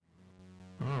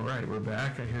right, we're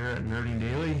back here at Nerding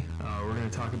Daily. We're going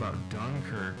to talk about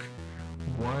Dunkirk.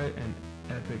 What an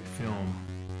epic film.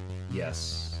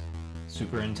 Yes.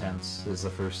 Super intense is the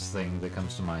first thing that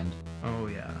comes to mind. Oh,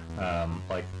 yeah.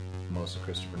 Like most of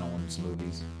Christopher Nolan's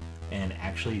movies. And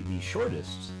actually the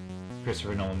shortest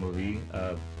Christopher Nolan movie,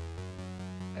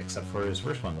 except for his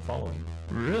first one, The Following.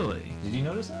 Really? Did you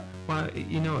notice that? Well, it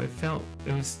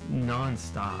was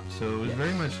non-stop. So it was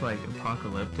very much like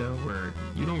Apocalypto, where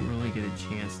you don't really get a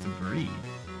chance to breathe.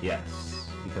 Yes,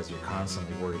 because you're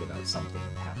constantly worried about something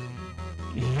happening.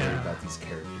 Yeah. You're worried about these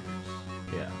characters.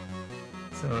 Yeah.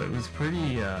 So it was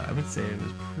pretty, I would say it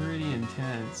was pretty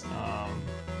intense.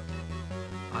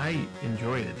 I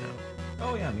enjoyed it, though.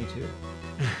 Oh, yeah, me too.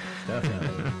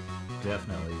 Definitely.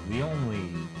 Definitely. The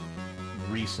only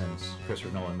recent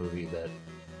Christopher Nolan movie that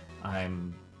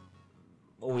I'm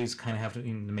always kind of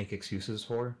having to make excuses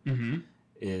for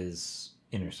is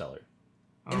Interstellar.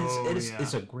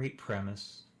 It's a great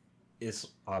premise. It's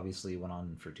obviously went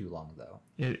on for too long, though.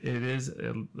 It is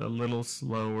a little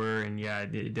slower, and yeah,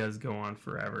 it does go on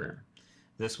forever.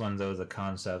 This one, though, the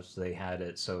concepts, they had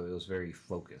it so it was very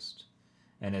focused.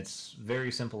 And it's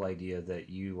very simple idea that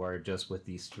you are just with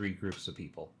these three groups of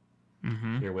people.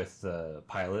 You're with the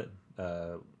pilot,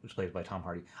 which is played by Tom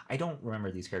Hardy. I don't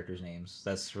remember these characters' names.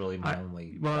 That's really my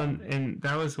only... Well, and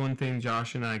that was one thing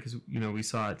Josh and I, because, we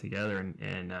saw it together,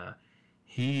 and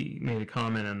he made a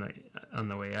comment on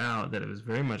the way out that it was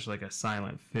very much like a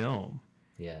silent film.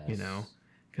 Yes.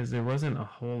 Because there wasn't a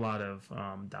whole lot of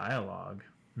dialogue.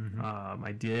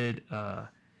 I did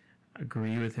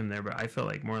agree with him there, but I felt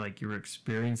like more like you were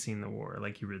experiencing the war,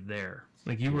 like you were there.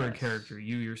 Like you were a character,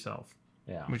 you yourself.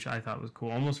 Yeah. Which I thought was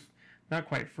cool. Almost not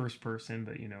quite first person,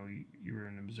 but you were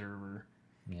an observer.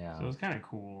 Yeah. So it was kind of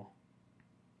cool.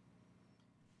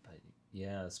 But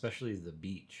yeah, especially the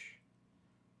beach.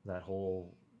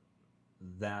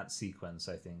 That sequence,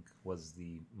 I think, was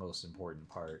the most important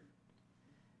part.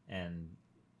 And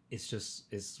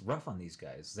it's rough on these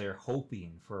guys. They're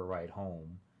hoping for a ride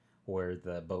home where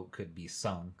the boat could be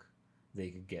sunk. They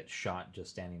could get shot just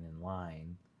standing in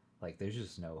line. Like, there's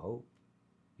just no hope.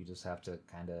 You just have to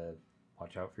kind of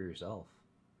watch out for yourself.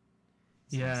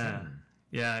 It's insane.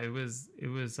 Yeah, it was,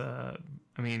 I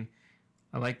mean,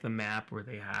 I like the map where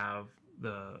they have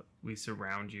we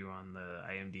surround you on the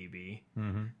IMDb.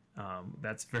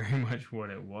 That's very much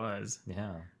what it was.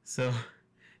 Yeah. So,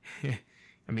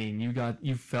 I mean,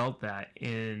 you felt that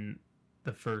in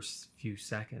the first few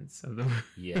seconds of the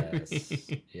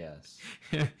movie. Yes.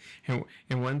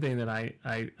 And one thing that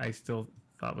I still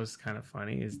thought was kind of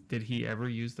funny is, did he ever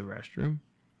use the restroom?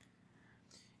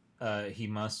 He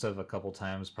must have a couple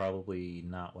times, probably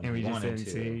not when and he we wanted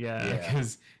just to. didn't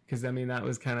see, because I mean that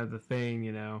was kind of the thing,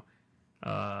 he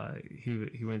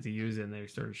went to use it and they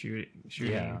started shooting,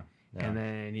 Yeah. And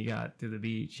then he got to the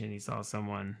beach and he saw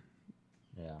someone,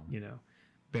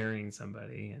 burying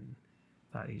somebody and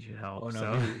thought he should help. Oh no,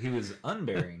 so. he was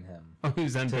unburying him. Oh, he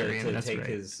was unburying to that's take right.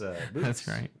 his boots. That's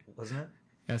right. Wasn't it?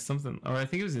 Yeah, something. Or I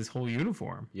think it was his whole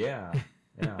uniform. Yeah.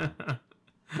 Yeah,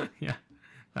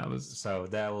 that was. So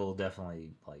that will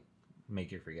definitely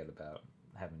make you forget about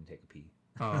having to take a pee.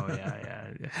 Oh yeah.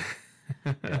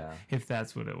 Yeah. If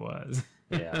that's what it was.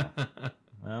 Yeah.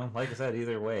 Well, like I said,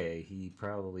 either way, he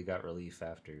probably got relief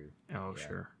after. Oh yeah.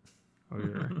 Sure.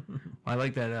 I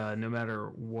like that. No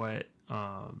matter what.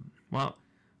 Well,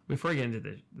 before I get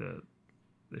into the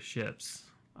ships,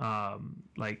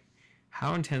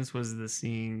 how intense was the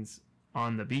scenes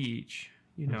on the beach?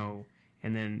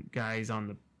 And then guys on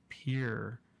the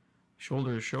pier,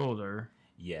 shoulder to shoulder.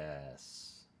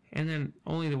 Yes. And then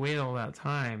only to wait all that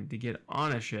time to get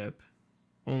on a ship,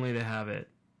 only to have it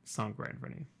sunk right in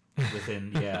front of you.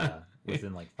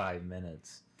 Within like 5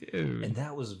 minutes. Dude. And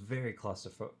that was very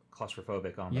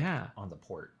claustrophobic on the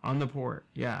port. On the port,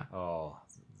 yeah. Oh,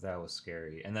 that was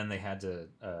scary. And then they had to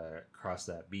cross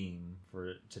that beam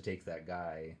to take that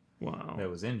guy. Wow. That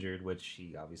was injured, which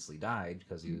he obviously died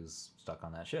because he was stuck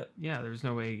on that ship. Yeah, there's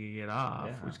no way he could get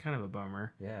off, which is kind of a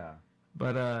bummer. Yeah.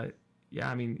 But, I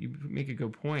mean, you make a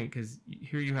good point, because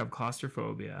here you have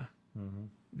claustrophobia.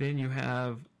 Then you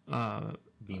have...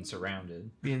 being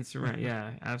surrounded.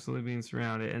 Yeah, absolutely being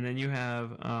surrounded. And then you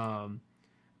have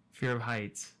fear of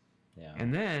heights. Yeah.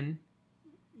 And then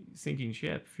sinking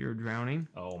ship, fear of drowning.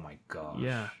 Oh, my gosh.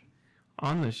 Yeah.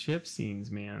 On the ship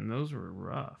scenes, man, those were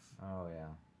rough. Oh,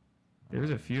 yeah. There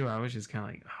was a few I was just kind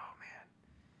of like, oh man,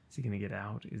 is he gonna get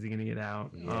out? Is he gonna get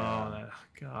out? Yeah. Oh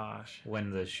gosh.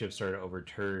 When the ship started to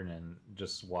overturn and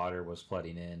just water was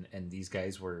flooding in, and these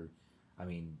guys were, I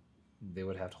mean, they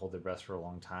would have to hold their breath for a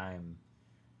long time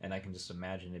and I can just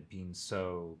imagine it being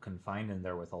so confined in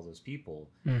there with all those people.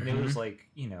 And it was like,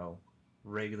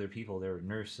 regular people. There were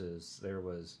nurses, there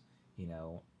was,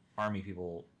 army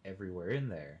people everywhere in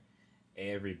there.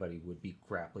 Everybody would be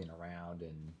grappling around,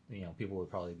 and people would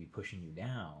probably be pushing you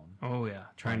down. Oh yeah,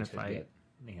 trying to fight.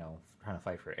 Trying to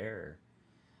fight for air.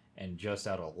 And just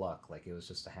out of luck, like, it was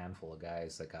just a handful of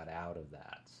guys that got out of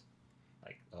that.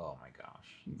 Like, oh my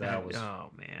gosh,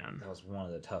 oh man, that was one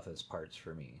of the toughest parts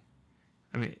for me.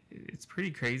 I mean, it's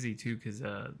pretty crazy too, because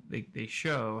they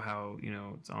show how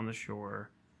it's on the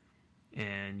shore,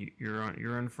 and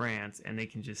you're in France, and they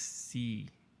can just see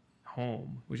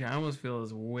home, which I almost feel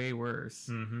is way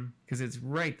worse because it's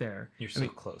right there. You're so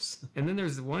close. And then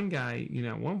there's one guy,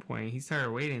 at one point he's tired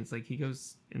of waiting. It's like he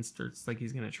goes and starts like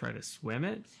he's gonna try to swim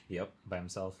it. Yep, by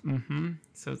himself.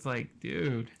 So it's like,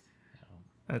 dude,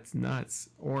 that's nuts.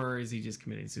 Or is he just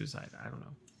committing suicide? I don't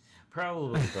know.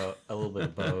 Probably a little bit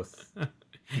of both.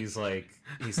 He's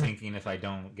thinking, if I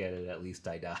don't get it, at least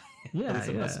I die. Yeah,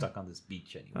 I'm not stuck on this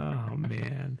beach anymore. Oh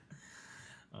man.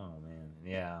 Oh man,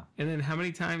 yeah. And then how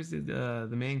many times did the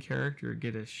main character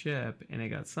get a ship and it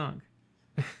got sunk?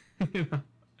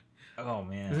 Oh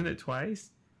man, isn't it twice?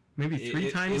 Maybe three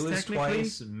times. It was technically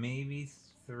twice, maybe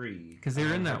three. Because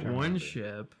they're in that one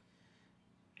ship,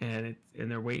 and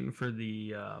they're waiting for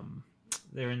the.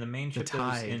 They're in the main ship that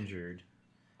was injured,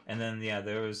 and then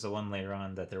there was the one later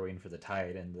on that they're waiting for the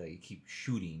tide, and they keep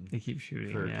shooting.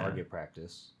 For target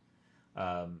practice.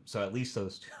 So at least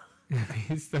those two. At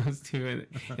least those two,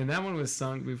 and that one was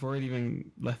sunk before it even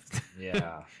left.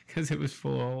 Yeah, because it was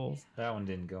full of holes. That one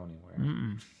didn't go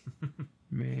anywhere.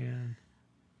 Man.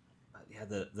 Yeah,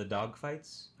 the dog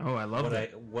fights. Oh, I love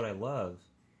that. What I love,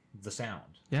 the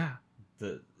sound. Yeah.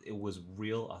 It was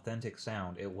real, authentic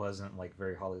sound. It wasn't like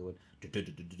very Hollywood.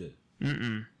 It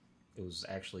was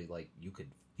actually like you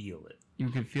could feel it. You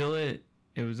could feel it.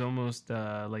 It was almost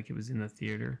like it was in the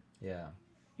theater. Yeah.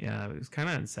 Yeah, it was kind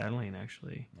of unsettling,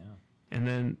 actually. Yeah. And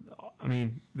then, I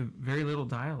mean, the very little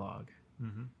dialogue.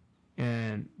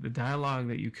 And the dialogue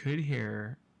that you could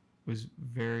hear was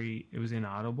it was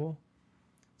inaudible.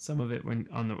 Some of it went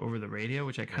over the radio,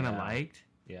 which I kind of liked.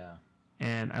 Yeah.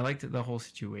 And I liked the whole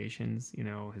situations.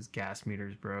 His gas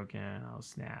meter's broken. Oh,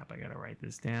 snap. I got to write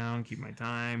this down, keep my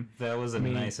time. That was a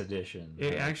nice addition.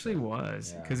 It actually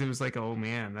was. Because it was like, oh,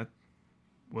 man,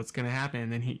 what's going to happen?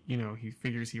 And then he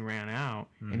figures he ran out.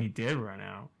 And he did run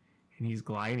out. And he's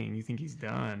gliding. You think he's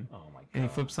done. Oh, my God. And he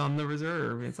flips on the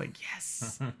reserve. And it's like,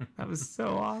 yes. That was so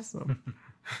awesome.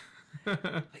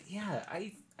 Yeah,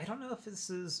 I don't know if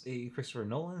this is a Christopher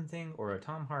Nolan thing or a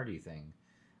Tom Hardy thing,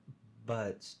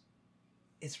 but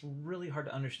it's really hard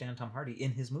to understand Tom Hardy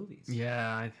in his movies.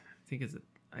 Yeah, I think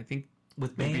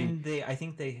with Bane, I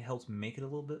think they helped make it a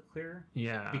little bit clearer.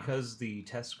 Yeah, because the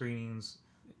test screenings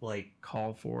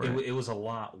call for it. It was a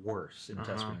lot worse in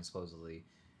test screenings supposedly,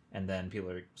 and then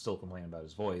people are still complaining about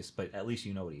his voice, but at least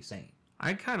you know what he's saying.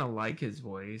 I kind of like his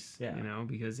voice,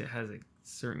 because it has a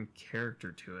certain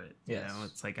character to it. Yes.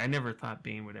 It's like I never thought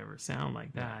Bane would ever sound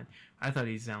like that. I thought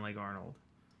he'd sound like Arnold.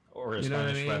 Or a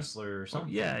Spanish wrestler or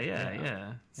something.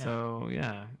 Yeah.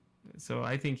 So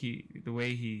I think the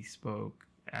way he spoke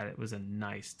at it was a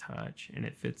nice touch, and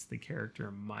it fits the character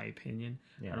in my opinion.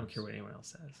 I don't care what anyone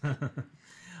else says.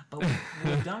 But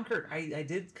with Dunkirk, I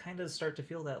did kind of start to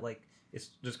feel that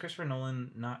does Christopher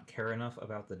Nolan not care enough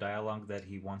about the dialogue that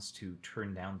he wants to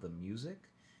turn down the music?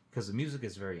 Because the music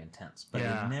is very intense, but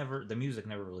the music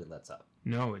never really lets up.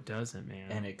 No, it doesn't, man.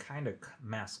 And it kind of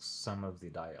masks some of the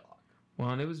dialogue. Well,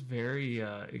 and it was very,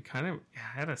 it kind of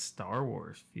had a Star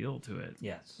Wars feel to it.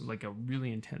 Yes. Like a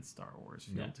really intense Star Wars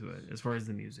feel to it, as far as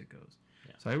the music goes.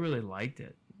 Yeah. So I really liked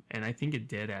it. And I think it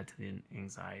did add to the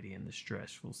anxiety and the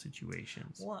stressful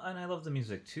situations. Well, and I love the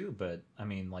music too, but, I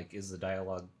mean, is the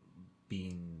dialogue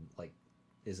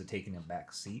is it taking a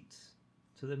back seat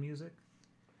to the music?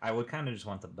 I would kind of just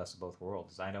want the best of both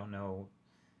worlds. I don't know.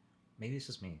 Maybe it's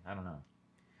just me. I don't know.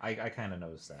 I kind of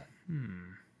noticed that.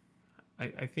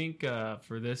 I think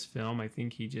for this film, I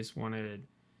think he just wanted...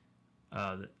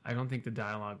 I don't think the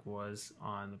dialogue was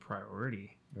on the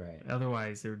priority. Right.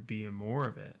 Otherwise, there would be more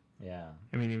of it. Yeah.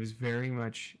 I mean, it was very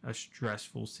much a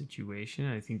stressful situation.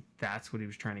 I think that's what he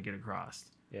was trying to get across.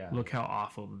 Yeah. Look how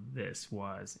awful this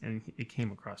was. And it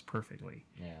came across perfectly.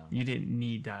 Yeah. You didn't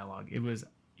need dialogue. It was...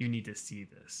 You need to see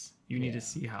this. You need to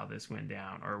see how this went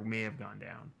down or may have gone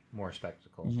down. More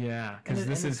spectacle. Yeah, because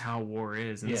this is how war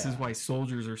is. And this is why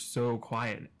soldiers are so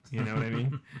quiet. You know what I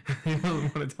mean? They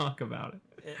don't want to talk about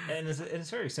it. And it's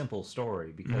a very simple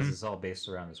story because it's all based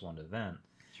around this one event.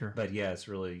 Sure. But yeah, it's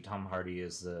really Tom Hardy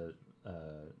is the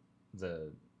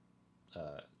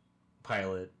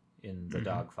pilot in the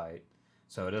dogfight.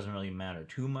 So it doesn't really matter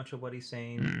too much of what he's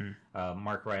saying.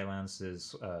 Mark Rylance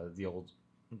is the old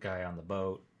guy on the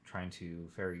boat trying to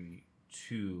ferry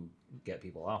to get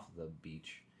people off the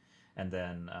beach. And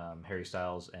then Harry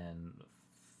Styles and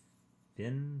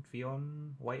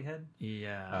Fionn Whitehead.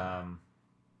 Yeah.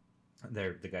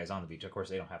 They're the guys on the beach. Of course,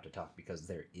 they don't have to talk because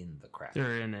they're in the craft.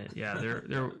 They're in it. Yeah,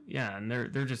 and they're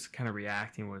just kind of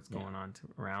reacting to what's going on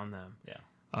around them. Yeah.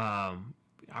 I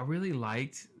really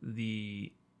liked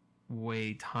the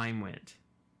way time went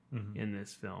in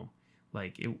this film.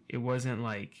 Like it wasn't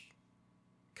like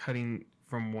cutting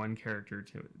from one character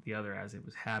to the other as it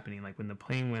was happening. Like when the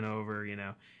plane went over, it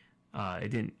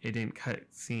didn't cut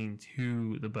scene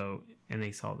to the boat and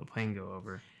they saw the plane go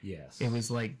over. Yes. It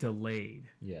was like delayed.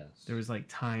 Yes. There was like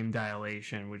time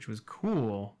dilation, which was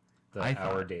cool. The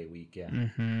hour day week, yeah.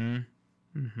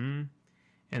 And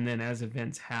then as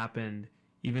events happened,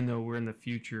 even though we're in the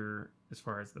future as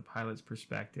far as the pilot's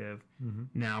perspective,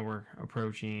 now we're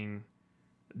approaching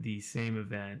the same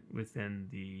event within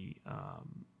the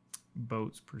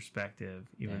boat's perspective,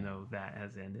 even though that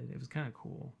has ended. It was kind of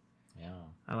cool. Yeah.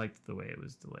 I liked the way it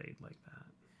was delayed like that.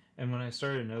 And when I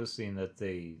started noticing that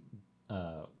they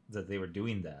were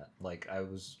doing that, like I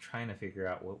was trying to figure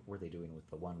out what were they doing with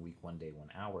the 1 week, 1 day, 1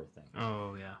 hour thing.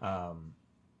 Oh yeah.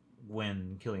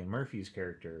 When Cillian Murphy's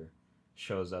character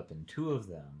shows up in two of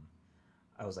them,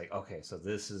 I was like, okay, so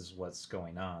this is what's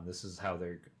going on. This is how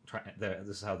they're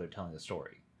telling the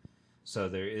story. So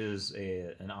there is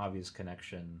an obvious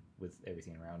connection with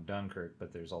everything around Dunkirk,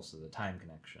 but there's also the time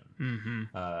connection.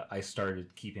 I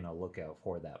started keeping a lookout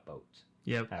for that boat.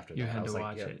 Yep. After you that, had to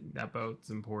watch it. That boat's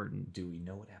important. Do we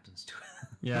know what happens to it?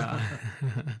 Yeah.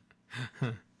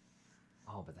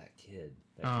 Oh, but that kid.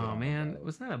 Oh man,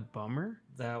 was that a bummer?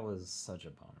 That was such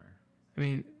a bummer. I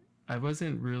mean, I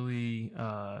wasn't really.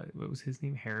 What was his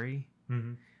name? Harry.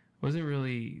 Wasn't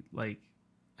really like.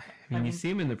 I mean, you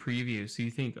see him in the preview, so you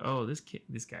think, "Oh, this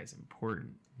guy's important.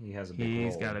 He has a big role.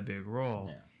 He's got a big role."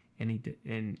 Yeah.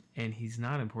 And he's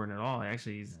not important at all.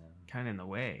 Actually, he's kind of in the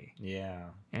way. Yeah.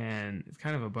 And it's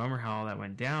kind of a bummer how all that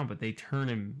went down, but they turn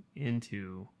him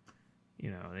into, they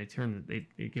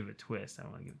give a twist. I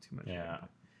don't want to give it too much. Yeah.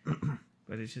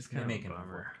 But it's just kind of a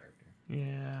bummer.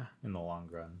 Yeah. In the long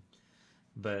run.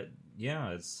 But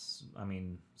yeah, it's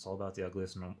all about the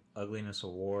ugliness of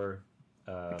war.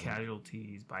 The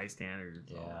casualties, bystanders.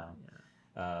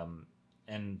 Yeah.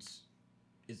 And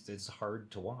it's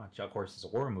hard to watch. Of course, it's a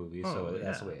war movie, so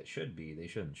that's the way it should be. They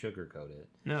shouldn't sugarcoat it.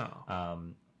 No.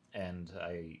 And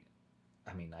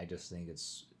I just think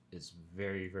it's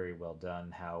very, very well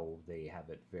done how they have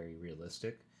it very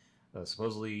realistic.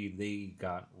 Supposedly they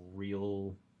got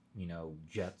real,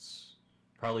 jets.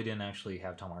 Probably didn't actually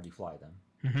have Tom Hardy fly them.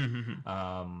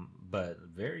 But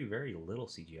very, very little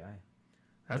CGI.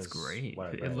 That's great.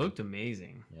 It looked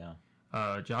amazing. Yeah.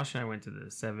 Josh and I went to the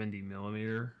 70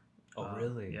 millimeter. Oh,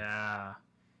 really? Yeah.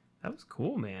 That was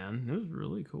cool, man. It was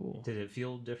really cool. Did it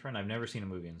feel different? I've never seen a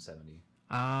movie in 70.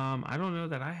 I don't know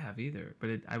that I have either, but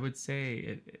I would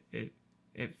say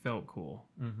it felt cool.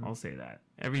 I'll say that.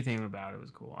 Everything about it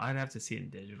was cool. I'd have to see it in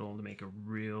digital to make a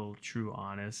real, true,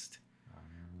 honest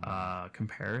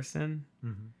comparison.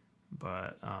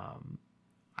 But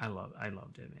I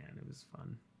loved it, man. It was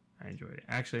fun. I enjoyed it.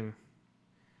 Actually,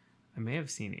 I may have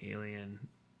seen Alien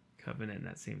Covenant in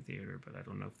that same theater, but I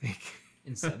don't know if they...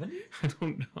 In 70? I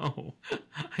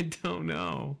don't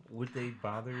know. Would they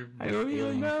bother? I don't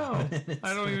even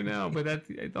know.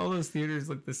 But all those theaters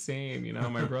look the same.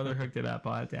 My brother hooked it up.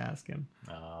 I'll have to ask him.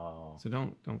 Oh. So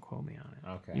don't quote me on it.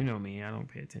 Okay. You know me. I don't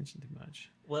pay attention too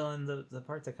much. Well, and the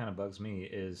part that kind of bugs me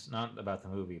is not about the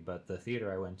movie, but the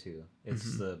theater I went to.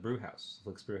 It's the Brew House,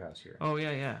 Flicks Brew House here. Oh,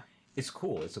 yeah. It's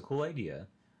cool. It's a cool idea,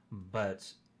 but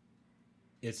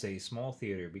it's a small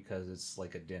theater because it's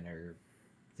like a dinner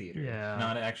theater. Yeah.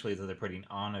 Not actually that they're putting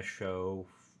on a show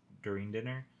during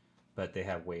dinner, but they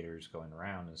have waiters going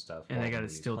around and stuff. And they got to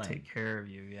still take care of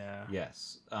you, yeah.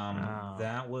 Yes.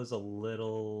 That was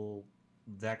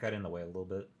that got in the way a little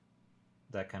bit.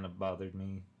 That kind of bothered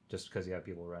me just because you have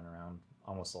people running around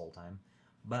almost the whole time.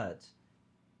 But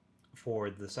for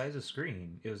the size of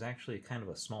screen, it was actually kind of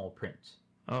a small print.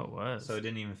 Oh, it was. So it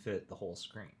didn't even fit the whole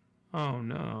screen. Oh,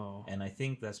 no. And I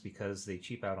think that's because they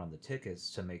cheap out on the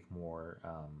tickets to make more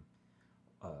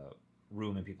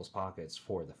room in people's pockets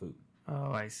for the food.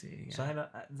 Oh, I see. Yeah. So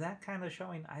that kind of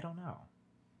showing, I don't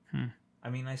know. I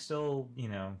mean, I still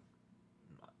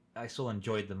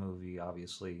enjoyed the movie,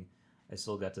 obviously. I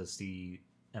still got to see,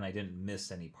 and I didn't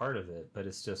miss any part of it, but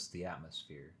it's just the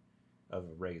atmosphere of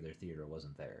a regular theater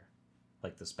wasn't there.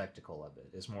 Like the spectacle of it.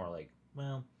 It's more like,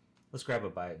 well, let's grab a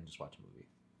bite and just watch a movie.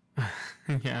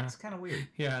 Yeah. It's kind of weird.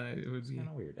 Yeah, it would be. Kind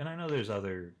of weird. And I know there's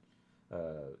other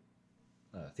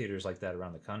theaters like that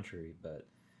around the country, but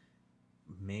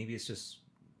maybe it's just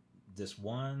this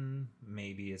one.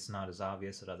 Maybe it's not as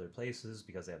obvious at other places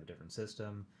because they have a different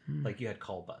system. Like you had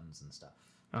call buttons and stuff.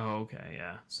 Oh, okay,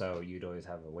 yeah. So you'd always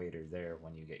have a waiter there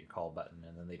when you get your call button,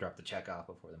 and then they drop the check off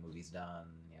before the movie's done,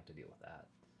 and you have to deal with that.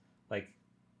 Like,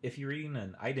 if you're eating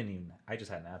I just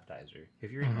had an appetizer.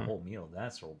 If you're eating a whole meal,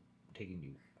 that's taking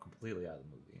you completely out of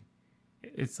the movie.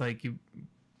 It's like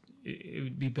it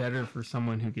would be better for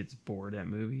someone who gets bored at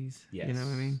movies. Yes. You know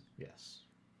what I mean? Yes.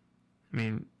 I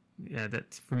mean, yeah,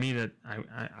 that's for me that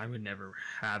I would never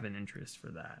have an interest for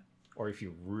that. Or if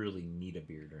you really need a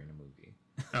beer during a movie.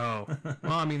 Oh,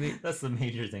 well, I mean, that's the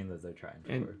major thing that they're trying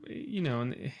for.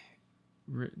 And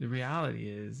the reality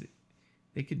is,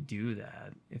 they could do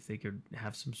that if they could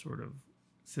have some sort of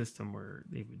system where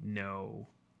they would know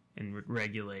and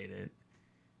regulate it.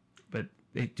 But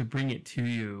to bring it to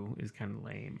you is kind of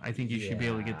lame. I think you should be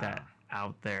able to get that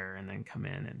out there and then come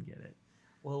in and get it.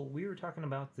 Well, we were talking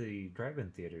about the drive-in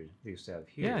theater they used to have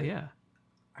here. Yeah.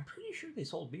 I'm pretty sure they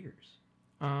sold beers.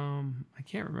 I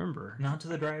can't remember. Not to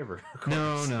the driver.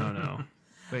 No.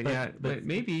 But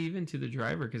maybe even to the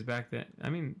driver, because back then, I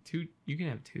mean, you can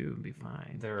have two and be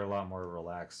fine. They're a lot more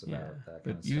relaxed about that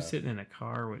kind of stuff. You stuff. sitting in a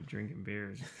car with drinking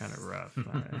beers is kind of rough.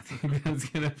 I think that's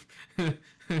gonna. I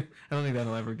don't think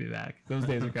that'll ever do that. Those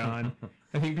days are gone.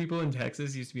 I think people in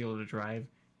Texas used to be able to drive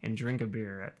and drink a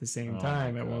beer at the same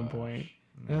time at one point.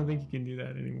 No. I don't think you can do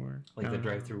that anymore. Like the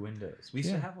drive-through windows. We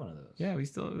used to have one of those. Yeah, we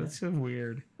still. That's so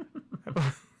weird.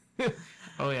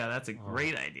 Oh yeah, that's a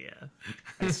great idea.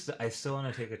 I still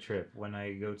want to take a trip when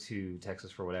I go to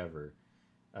Texas for whatever.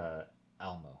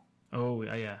 Alamo. Oh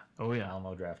yeah.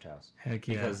 Alamo Draft House. Heck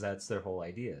yeah. Because that's their whole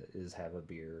idea, is have a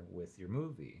beer with your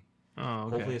movie. Oh,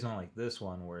 okay. Hopefully it's not like this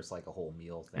one where it's like a whole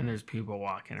meal thing. And there's people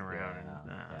walking around.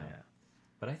 Yeah.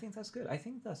 But I think that's good. I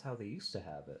think that's how they used to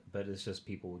have it. But it's just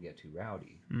people would get too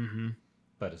rowdy. Mm-hmm.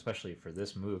 But especially for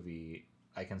this movie,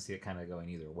 I can see it kind of going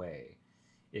either way.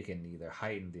 It can either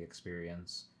heighten the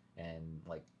experience and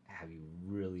like have you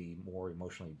really more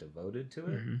emotionally devoted to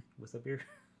it with a beer,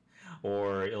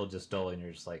 or it'll just dull and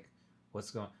you're just like, what's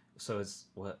going? So it's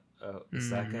what? Oh, it's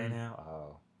that guy now.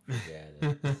 Oh, forget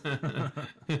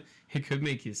it. It could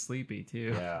make you sleepy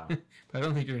too. Yeah, but I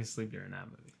don't think you're gonna sleep during that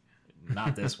movie.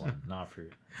 Not this one. Not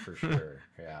for sure.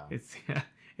 Yeah.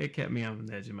 It kept me on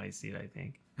the edge of my seat, I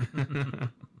think.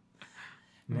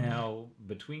 Now,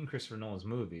 between Christopher Nolan's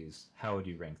movies, how would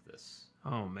you rank this?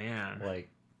 Oh, man. Like,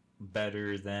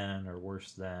 better than or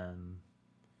worse than?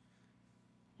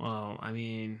 Well, I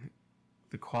mean,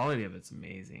 the quality of it's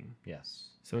amazing. Yes.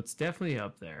 So it's definitely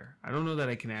up there. I don't know that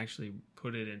I can actually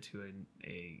put it into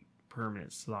a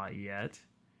permanent slot yet,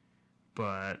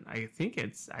 but I think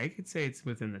I could say it's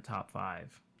within the top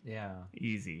 5. Yeah.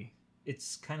 Easy.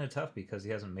 It's kind of tough because he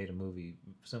hasn't made a movie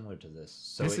similar to this.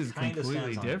 So this it is kind of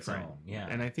completely stands different. On its own. Yeah.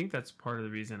 And I think that's part of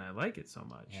the reason I like it so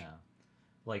much. Yeah.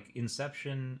 Like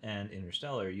Inception and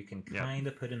Interstellar, you can kind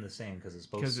of put in the same because it's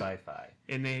both sci-fi.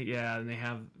 And they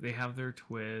have their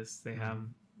twists. They have,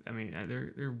 I mean,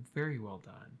 they're very well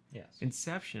done. Yes.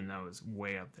 Inception, that was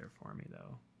way up there for me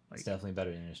though. Like, it's definitely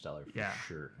better than Interstellar for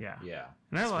sure. Yeah. Yeah.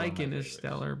 And I like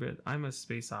Interstellar, but I'm a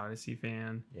Space Odyssey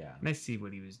fan. Yeah. And I see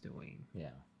what he was doing. Yeah.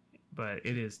 But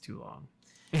it is too long.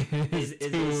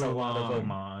 It is a lot of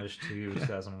homage to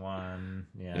 2001.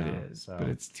 Yeah. It is. So. But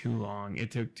it's too long. It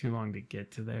took too long to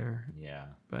get to there. Yeah.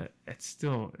 But it's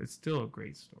still a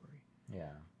great story.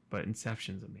 Yeah. But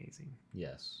Inception's amazing.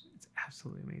 Yes. It's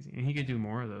absolutely amazing. And he could do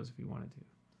more of those if he wanted to.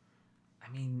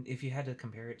 I mean, if you had to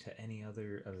compare it to any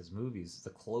other of his movies,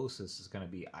 the closest is going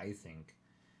to be, I think,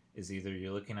 is either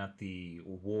you're looking at the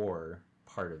war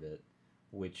part of it,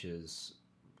 which is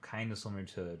kind of similar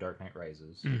to Dark Knight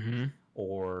Rises,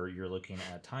 or you're looking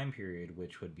at time period,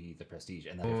 which would be The Prestige.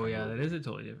 And that is a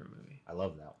totally different movie. I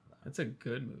love that one, though. That's a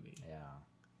good movie. Yeah.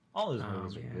 All his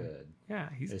movies are good. Yeah.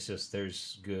 It's just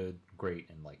there's good, great,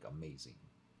 and like amazing.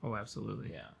 Oh,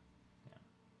 absolutely. Yeah.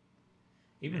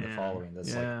 Even The Following,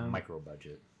 that's like micro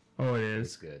budget. Oh, it is?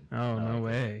 It's good. Oh, no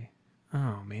way.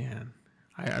 Oh, man.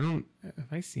 I don't...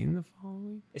 Have I seen The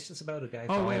Following? It's just about a guy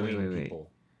following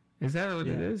people. Is that what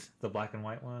it is? The black and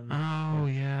white one? Oh,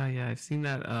 yeah. I've seen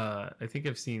that. I think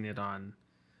I've seen it on...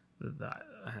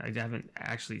 I haven't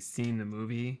actually seen the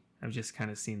movie. I've just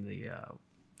kind of seen the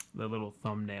little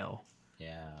thumbnail.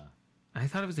 Yeah. I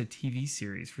thought it was a TV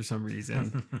series for some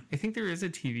reason. I think there is a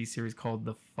TV series called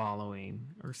The Following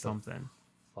or something.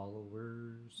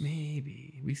 Followers?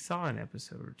 Maybe. We saw an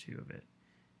episode or two of it.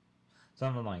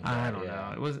 Something like that. I don't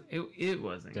know. It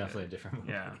wasn't definitely good. A different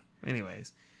movie. Yeah.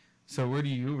 Anyways. So where do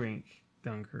you rank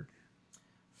Dunkirk.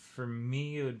 For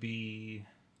me, it would be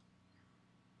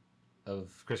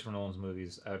of Christopher Nolan's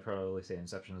movies. I would probably say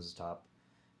Inception is the top,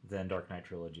 then Dark Knight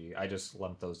trilogy. I just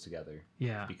lumped those together.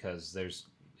 Yeah. Because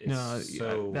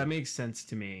that makes sense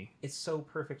to me. It's so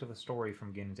perfect of a story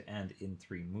from beginning to end in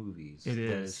 3 movies. It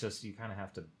is. It's just you kind of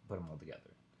have to put them all together.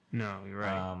 No, you're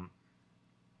right.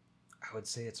 I would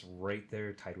say it's right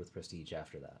there, tied with Prestige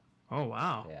after that. Oh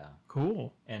wow. Yeah.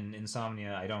 Cool. And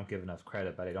Insomnia, I don't give enough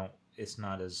credit, but it's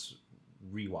not as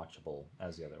rewatchable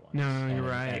as the other ones. No, you're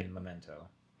right. And Memento.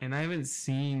 And I haven't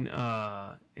seen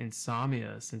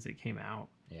Insomnia since it came out.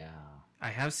 Yeah. I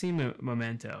have seen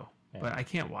Memento, but I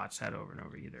can't watch that over and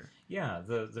over either. Yeah,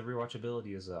 the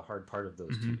rewatchability is a hard part of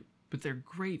those two. But they're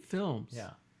great films.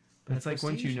 Yeah. But it's like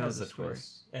once you know the story.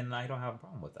 Twist, and I don't have a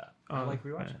problem with that. I like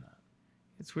rewatching that.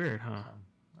 It's weird, huh?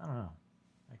 I don't know.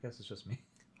 I guess it's just me.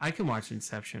 I can watch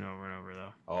Inception over and over,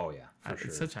 though. Oh, yeah, for sure.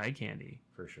 It's such eye candy.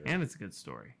 For sure. And it's a good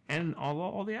story. And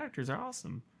all the actors are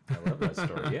awesome. I love that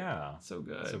story, yeah. So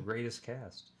good. It's the greatest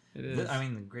cast. It is.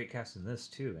 The great cast in this,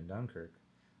 too, in Dunkirk.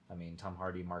 I mean, Tom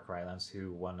Hardy, Mark Rylance,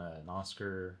 who won an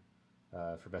Oscar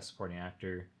for Best Supporting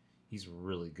Actor. He's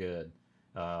really good.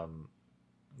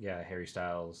 Harry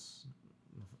Styles,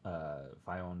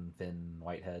 Fionn Finn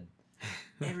Whitehead.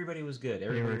 Everybody was good.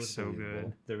 Everybody was so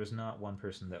good. There was not one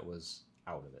person that was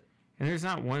out of it. And there's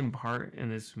not one part in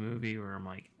this movie where I'm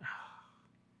like, oh,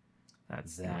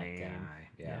 that's that lame. guy.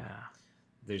 Yeah.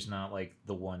 There's not like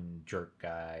the one jerk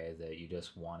guy that you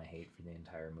just want to hate for the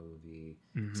entire movie,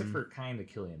 except for kind of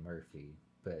Cillian Murphy.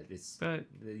 But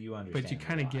you understand. But you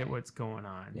kind of get what's going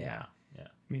on. Yeah. I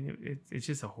mean, it's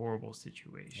just a horrible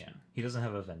situation. Yeah. He doesn't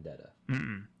have a vendetta.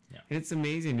 Mm-mm. Yeah. And it's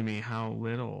amazing to me how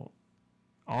little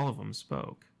all of them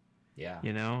spoke. Yeah.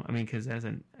 You know, I mean, because as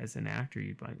an actor,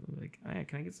 you'd be like, hey,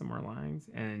 can I get some more lines?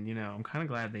 And I'm kind of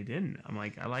glad they didn't. I'm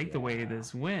like, I like the way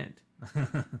this went.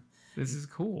 This is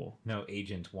cool. No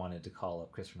agent wanted to call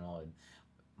up Christopher Nolan.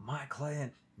 My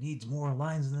client needs more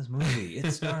lines in this movie.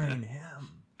 It's starring him,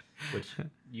 which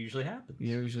usually happens. It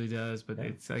usually does, but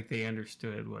it's like they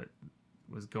understood what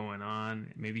was going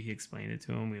on. Maybe he explained it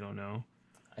to him. We don't know.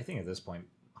 I think at this point,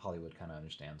 Hollywood kind of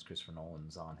understands Christopher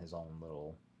Nolan's on his own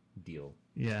little deal.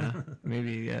 Yeah,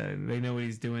 maybe they know what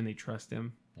he's doing. They trust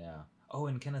him. Yeah. Oh,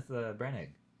 and Kenneth Branagh,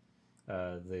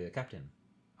 the captain.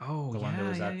 Oh, the one that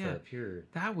was at the pier.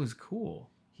 That was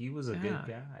cool. He was a good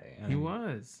guy. He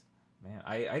was. Man,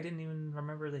 I didn't even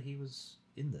remember that he was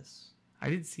in this. I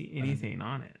didn't see anything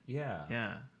on it. Yeah.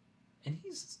 Yeah. And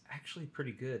he's actually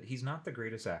pretty good. He's not the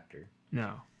greatest actor.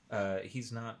 No.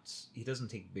 He's not. He doesn't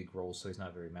take big roles, so he's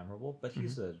not very memorable. But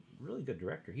he's a really good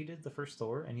director. He did the first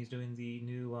Thor, and he's doing the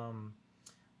new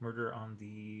Murder on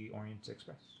the Orient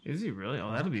Express. Is he really?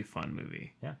 Oh, that'll be a fun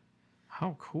movie. Yeah.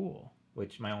 How cool.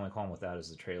 Which my only qualm with that is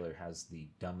the trailer has the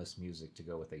dumbest music to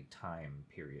go with a time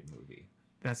period movie.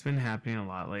 That's been happening a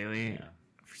lot lately. Yeah.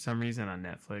 For some reason on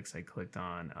Netflix, I clicked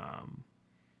on,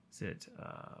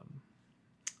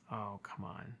 oh, come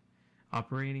on.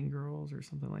 Operating Girls or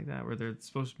something like that, where they're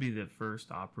supposed to be the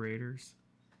first operators.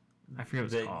 I forget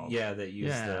what it's called. Yeah, that use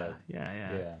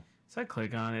Yeah. So I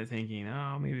click on it thinking,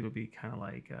 oh, maybe it'll be kind of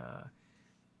like,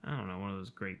 I don't know, one of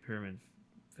those Great Pyramid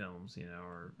films,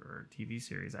 or TV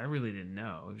series. I really didn't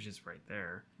know. It was just right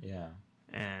there. Yeah.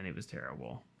 And it was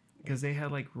terrible. Because they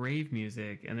had like rave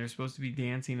music and they're supposed to be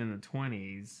dancing in the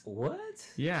 20s. What?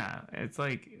 Yeah. It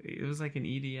was like an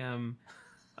EDM,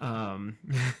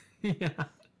 yeah,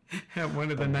 at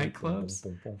one of the nightclubs.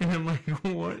 And I'm like,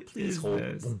 what is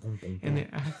this? And the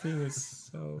acting was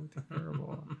so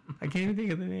terrible. I can't even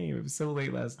think of the name. It was so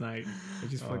late last night. I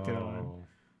just flicked it on.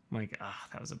 I'm like,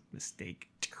 that was a mistake.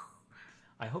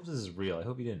 I hope this is real. I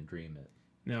hope you didn't dream it.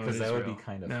 No, because that would be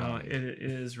kind of funny. No, it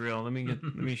is real. Let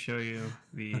me show you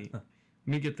let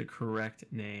me get the correct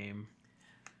name.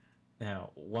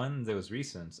 Now, one that was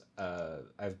recent,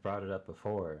 I've brought it up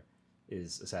before,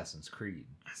 is Assassin's Creed.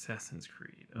 Assassin's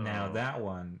Creed. Oh. Now that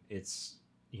one, it's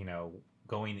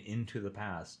going into the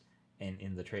past, and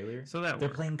in the trailer, so that they're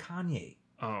playing Kanye.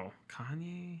 Oh,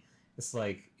 Kanye! It's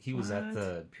like he was at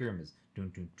the pyramids.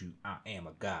 Dun, dun, dun, I am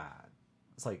a god.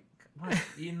 It's like, what?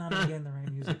 You're not even getting the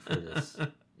right music for this.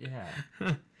 Yeah.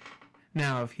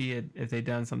 Now, if they'd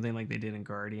done something like they did in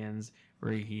Guardians,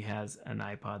 where he has an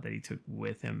iPod that he took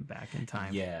with him back in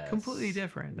time, completely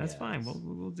different. That's fine.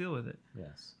 We'll deal with it.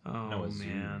 Yes. Oh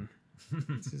man,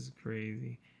 this is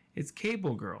crazy. It's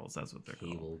Cable Girls. That's what they're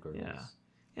called. Cable Girls. Yeah.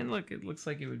 And look, it looks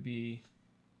like it would be,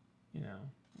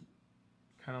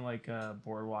 kind of like a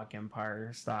Boardwalk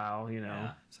Empire style,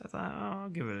 Yeah. So I thought, I'll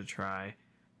give it a try.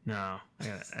 No,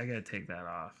 I gotta take that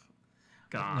off.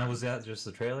 Gone. Now, was that just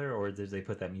the trailer, or did they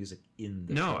put that music in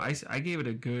the No, trailer? I gave it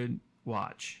a good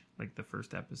watch, like the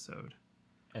first episode.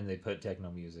 And they put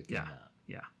techno music in that.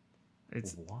 Yeah.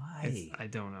 It's why? I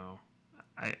don't know.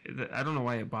 I don't know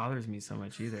why it bothers me so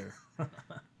much either.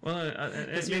 Well,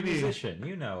 Because you're a musician,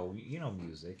 you know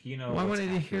music, you know. Why wanted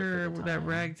to hear that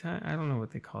ragtime? I don't know what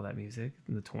they call that music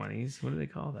in the 20s. What do they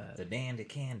call that? The dandy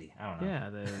candy. I don't know. Yeah,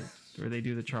 where they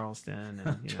do the Charleston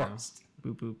and Charleston.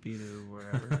 Boop boop be doo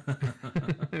wherever.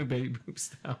 Baby boop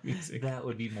style music. That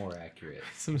would be more accurate.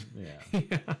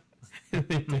 Yeah. They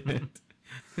didn't.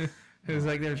 It was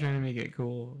like they were trying to make it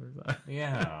cool.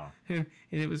 Yeah. And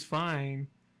it was fine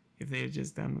if they had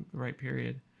just done the right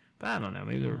period. But I don't know.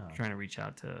 Maybe they were trying to reach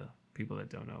out to people that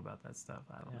don't know about that stuff.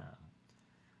 I don't know.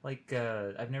 Like,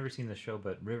 I've never seen the show,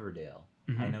 but Riverdale.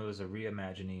 I know it was a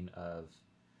reimagining of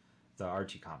the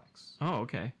Archie comics. Oh,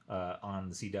 okay. On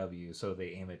the CW, so they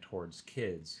aim it towards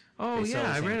kids. Oh,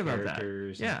 yeah, I read about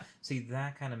that. Yeah. See,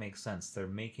 that kind of makes sense. They're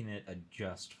making it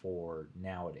adjust for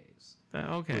nowadays.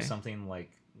 Okay. With something like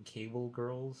Cable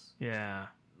Girls. Yeah.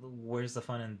 Where's the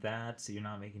fun in that? So you're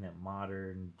not making it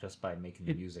modern just by making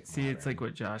the music modern. See, it's like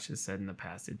what Josh has said in the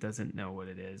past. It doesn't know what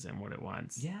it is and what it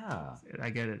wants. Yeah.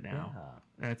 I get it now. Yeah.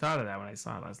 And I thought of that when I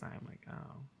saw it last night. I'm like,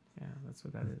 oh, yeah, that's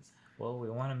what that is. Well, we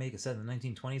want to make it set in the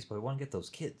 1920s, but we want to get those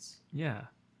kids. Yeah.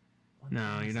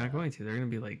 No, you're not going to. They're going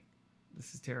to be like,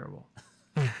 this is terrible.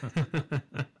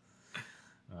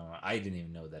 I didn't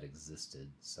even know that existed,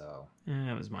 so...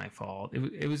 Yeah, it was my fault.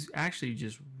 It was actually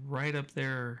just right up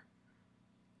there.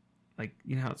 Like,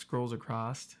 you know how it scrolls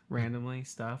across randomly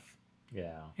stuff?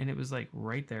 Yeah. And it was like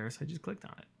right there, so I just clicked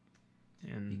on it.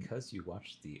 And because you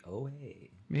watched the OA.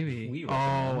 Maybe.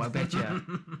 I bet you.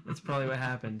 That's probably what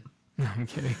happened. No, I'm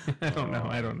kidding. I don't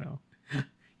know.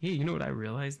 Yeah, you know what I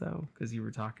realized, though? Because you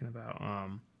were talking about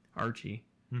Archie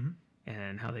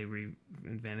and how they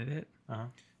reinvented it. Uh-huh.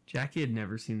 Jackie had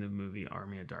never seen the movie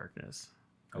Army of Darkness.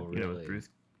 Oh, really? You know, with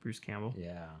Bruce Campbell.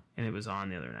 Yeah. And it was on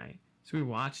the other night. So we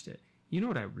watched it. You know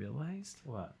what I realized?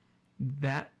 What?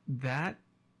 That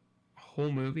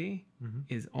whole movie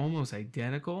is almost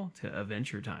identical to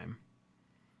Adventure Time.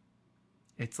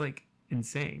 It's like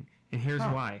insane. And here's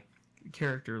why. The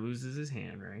character loses his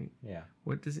hand, right? Yeah.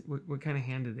 What kind of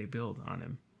hand did they build on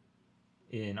him?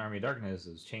 In Army of Darkness,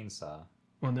 it was chainsaw.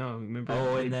 Well, no, remember?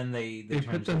 And then they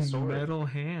put the metal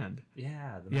hand.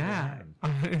 Yeah, the metal hand.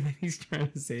 And then he's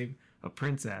trying to save a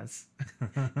princess.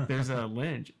 There's a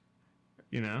lynch,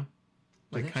 you know?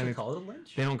 Like, kind of call it a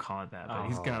lynch? They don't call it that, but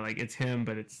he's got like, it's him,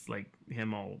 but it's like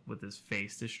him all with his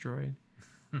face destroyed.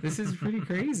 This is pretty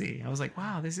crazy. I was like,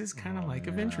 wow, this is kind of like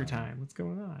Adventure Time. What's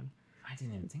going on? I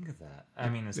didn't even think of that. I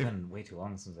mean, it's been way too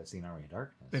long since I've seen Army of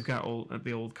Darkness. They've got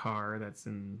the old car that's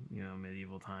in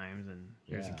medieval times, and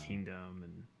there's a kingdom,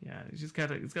 and it's just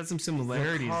it's got some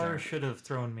similarities. The car should have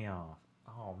thrown me off.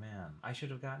 Oh man, I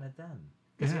should have gotten it then.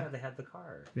 Because they had the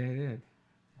car. They did.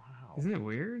 Wow. Isn't it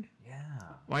weird? Yeah.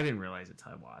 Well, I didn't realize it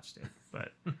until I watched it,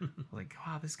 but I was like,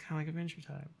 wow, this is kind of like Adventure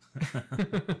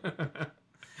Time.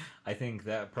 I think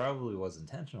that probably was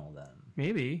intentional then.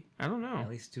 Maybe. I don't know. At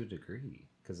least to a degree.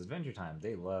 Because Adventure Time,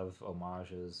 they love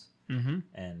homages,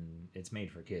 and it's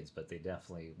made for kids, but they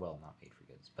definitely, well, not made for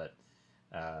kids, but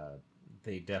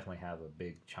they definitely have a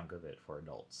big chunk of it for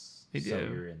adults. They do. So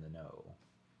you're in the know.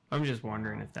 I'm just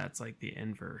wondering if that's like the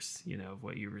inverse, of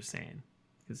what you were saying.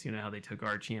 Because you know how they took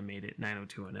Archie and made it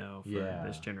 90210 for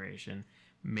this generation.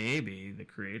 Maybe the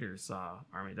creators saw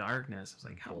Army of Darkness. I was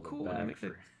like, how cool to make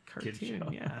a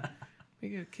cartoon. Yeah.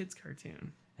 Make a kid's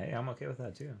cartoon. Hey, I'm okay with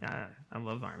that too. Yeah, I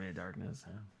love Army of Darkness.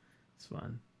 Yeah. It's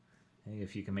fun. Hey,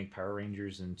 if you can make Power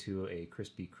Rangers into a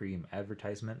Krispy Kreme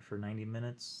advertisement for 90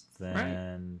 minutes,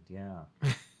 then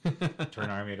turn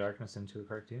Army of Darkness into a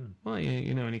cartoon. Well,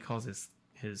 and he calls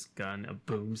his gun a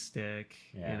boomstick.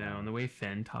 And the way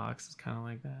Finn talks is kind of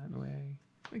like that in a way.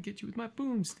 I get you with my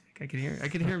boomstick. I can hear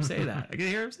him say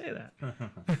that.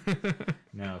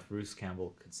 Now, if Bruce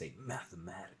Campbell could say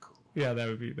mathematical. Yeah,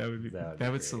 that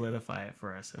would solidify it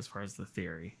for us as far as the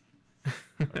theory.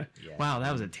 Wow,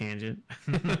 that was a tangent.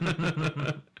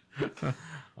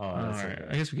 All right.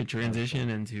 I guess we could transition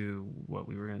into what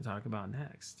we were going to talk about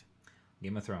next.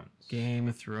 Game of Thrones. Game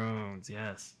of Thrones,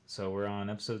 yes. So we're on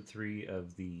episode 3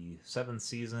 of the 7th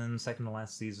season, second to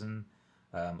last season.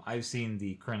 I've seen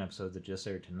the current episode that just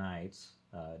aired tonight.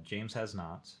 James has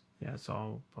not. Yeah, so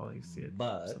I'll probably see it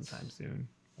sometime soon.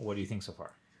 What do you think so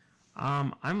far?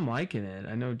 I'm liking it.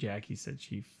 I know Jackie said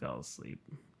she fell asleep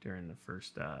during the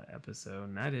first episode,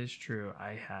 and that is true.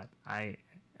 I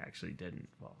actually didn't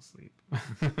fall asleep,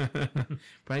 but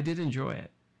I did enjoy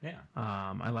it. Yeah.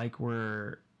 I like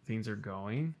where things are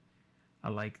going. I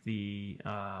like the.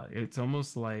 It's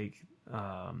almost like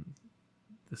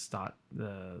the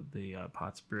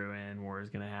Pots Bruin war is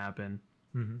going to happen.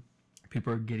 Mm-hmm.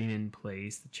 People are getting in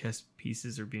place. The chess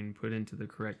pieces are being put into the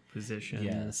correct positions.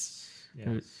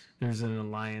 Yes. There's an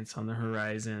alliance on the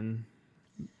horizon,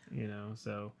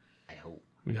 so I hope.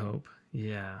 we hope.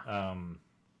 Yeah.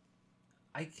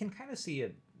 I can kind of see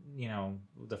it,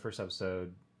 the first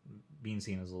episode being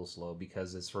seen as a little slow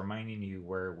because it's reminding you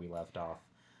where we left off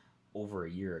over a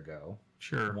year ago.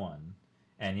 Sure. One.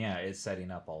 And yeah, it's setting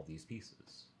up all these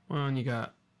pieces. Well, and you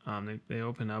got, they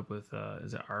open up with,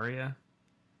 is it Arya?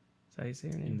 Is that how you say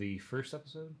her name? In the first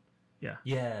episode? Yeah.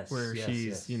 Yes. Where yes,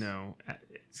 she's, yes.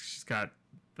 She's got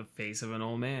the face of an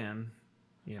old man,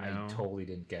 I totally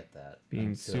didn't get that. being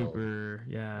until, super,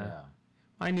 yeah.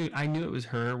 I knew it was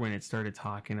her when it started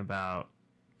talking about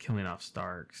killing off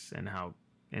Starks and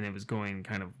it was going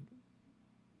kind of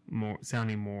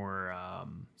sounding more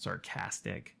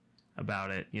sarcastic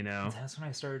about it, That's when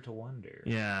I started to wonder.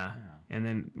 Yeah. And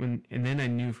then I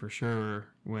knew for sure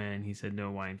when he said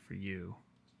no wine for you,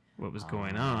 what was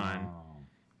going on,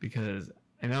 because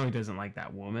I know he doesn't like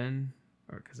that woman,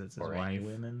 or because it's his wife,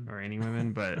 or any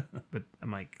women, but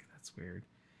I'm like, that's weird.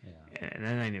 Yeah. And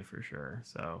then I knew for sure.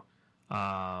 So,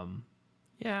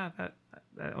 yeah, that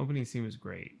opening scene was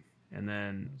great, and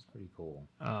then It was pretty cool.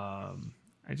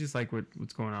 I just like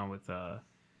what's going on with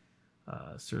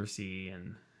Cersei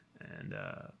and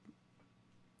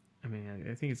I mean,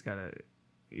 I think it's got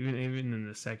even in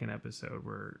the second episode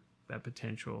where that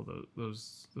potential,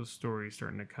 those stories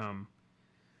starting to come,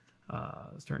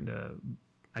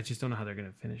 I just don't know how they're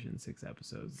going to finish in 6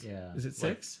 episodes. Yeah. Is it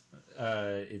 6?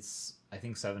 It's I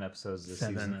think 7 episodes this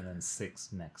 7. season and then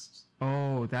 6 next.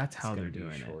 Oh, that's how It's they're gonna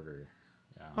be doing shorter.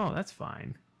 Yeah. Oh, that's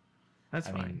fine. That's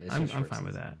fine. it's I'm just short fine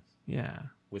with that. seasons. Yeah.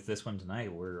 With this one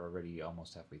tonight, we're already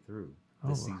almost halfway through Oh,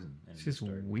 this season. and it's just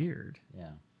started. weird.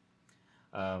 Yeah.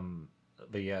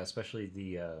 But yeah, especially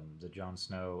the Jon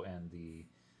Snow and the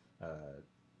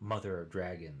Mother of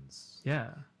Dragons. Yeah.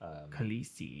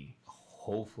 Khaleesi.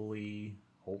 Hopefully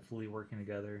working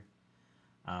together.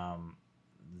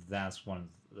 That's one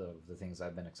of the things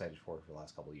I've been excited for the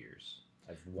last couple of years.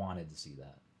 I've wanted to see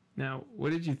that. Now, what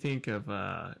did you think of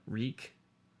Reek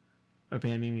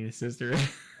abandoning his sister?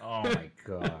 Oh my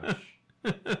gosh.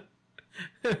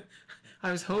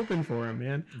 I was hoping for him,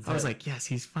 man. I was like, yes,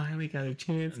 he's finally got a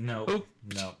chance. No.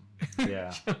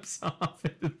 Yeah. Jumps off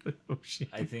into the ocean.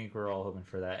 I think we're all hoping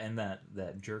for that. And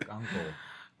that jerk uncle,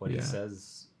 what he Yeah.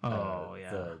 says.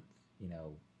 Yeah.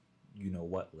 The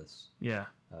what list. Yeah.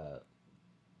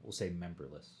 We'll say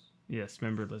memberless. Yes,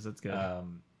 memberless. That's good.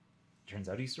 Turns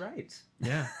out he's right.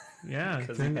 Yeah. Yeah.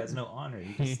 Because he has no honor.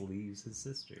 He just leaves his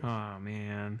sister. Oh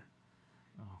man.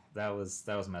 Oh, that was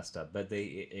messed up. But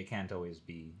it can't always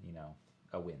be,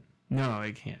 a win. No,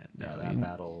 it can't. No, that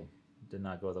battle did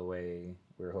not go the way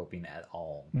we were hoping at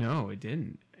all. No, it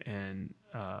didn't. And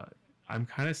I'm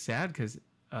kind of sad because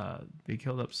they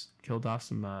killed off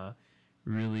some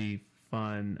really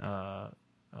fun,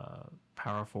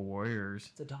 powerful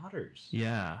warriors. The daughters.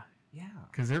 Yeah. Yeah.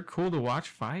 Because they're cool to watch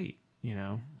fight,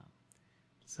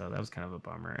 So that was kind of a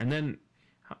bummer. And then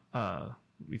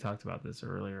we talked about this a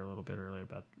little bit earlier,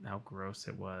 about how gross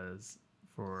it was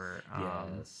for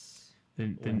yes. The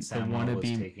wannabe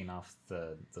was taking off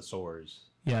the swords.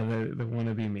 Yeah, the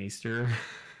wannabe maester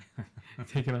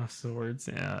taking off swords,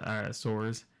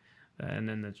 and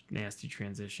then the nasty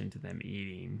transition to them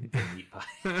eating the meat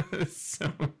pie.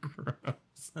 So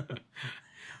gross.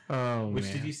 Oh, Which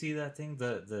man. Did you see that thing?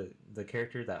 The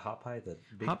character, that Hot Pie, the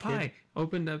big Hot kid? Pie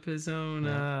opened up his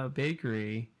own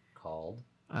bakery Called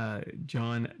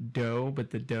John Doe,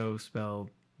 but the Doe spelled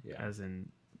as in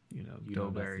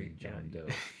Doughberry. John Doe.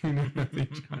 You know nothing,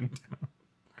 John Doe.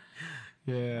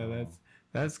 Yeah,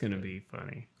 that's gonna be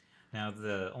funny. Now,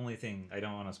 the only thing, I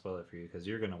don't want to spoil it for you because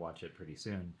you're going to watch it pretty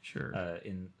soon. Sure.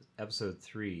 In episode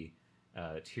 3,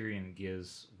 Tyrion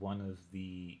gives one of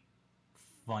the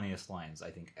funniest lines I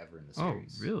think ever in the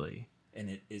series. Oh, really? And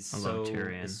it is love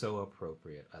Tyrion. It's so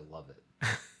appropriate. I love it.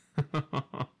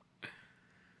 Well,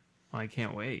 I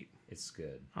can't wait. It's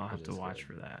good. I'll have to watch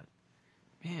for that.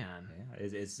 Man. Yeah,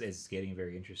 it's getting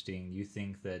very interesting. You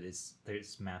think that it's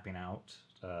mapping out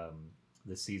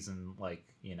the season like,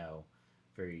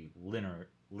 very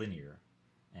linear,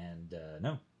 and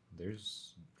no,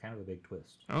 there's kind of a big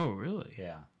twist. Oh, really?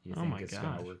 Yeah. You Oh think my it's gosh.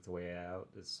 going to work the way out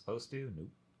it's supposed to? Nope.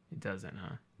 It doesn't,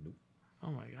 huh? Nope.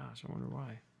 Oh my gosh, I wonder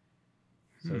why.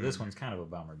 So this one's kind of a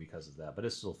bummer because of that, but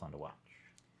it's still fun to watch.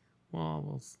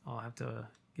 Well, I'll have to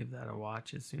give that a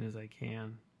watch as soon as I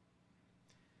can.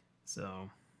 So,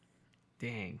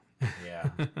 dang. Yeah.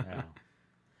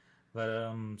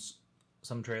 But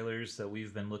some trailers that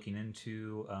we've been looking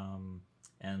into,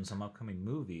 and some upcoming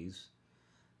movies.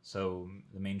 So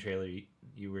the main trailer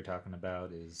you were talking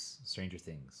about is Stranger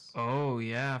Things. Oh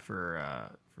yeah,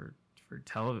 for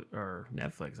tele or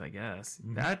Netflix, I guess.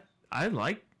 Mhm. That I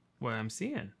like what I'm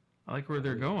seeing. I like where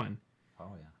they're going.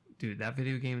 Oh yeah. Dude, that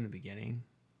video game in the beginning.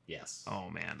 Yes. Oh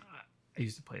man, I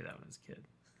used to play that when I was a kid,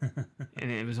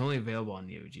 and it was only available on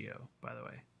Neo Geo, by the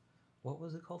way. What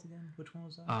was it called again? Which one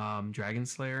was that? Dragon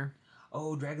Slayer.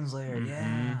 Oh, Dragon's Lair. Mhm.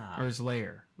 Yeah. Or it's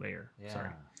Layer. Yeah. Sorry.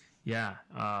 Yeah.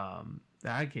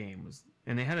 That game was,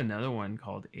 and they had another one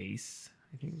called Ace.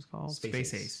 I think it was called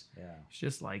Space Ace. Yeah. It's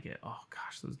just like it. Oh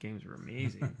gosh, those games were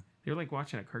amazing. They were like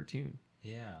watching a cartoon.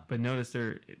 Yeah. But notice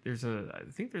I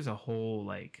think there's a whole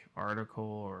like article,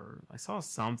 or I saw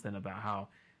something about how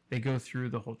they go through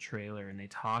the whole trailer and they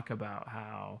talk about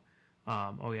how,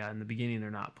 oh yeah, in the beginning they're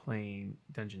not playing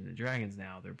Dungeons and Dragons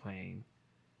now, they're playing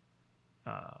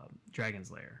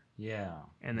Dragon's Lair. Yeah.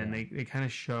 And then they kind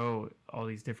of show all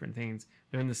these different things.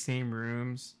 They're in the same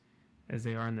rooms as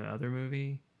they are in the other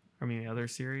movie, the other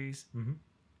series. Mm-hmm.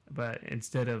 But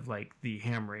instead of like the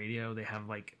ham radio, they have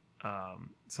like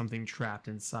something trapped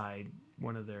inside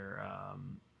one of their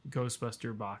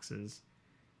Ghostbuster boxes.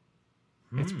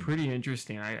 It's pretty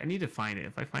interesting. I need to find it.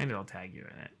 If I find it, I'll tag you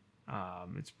in it.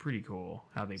 It's pretty cool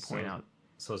how they point out.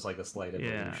 So it's like a slight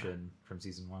evolution from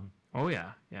season 1. Oh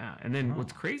yeah, yeah. And then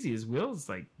what's crazy is Will's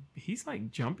like he's like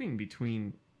jumping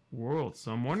between worlds.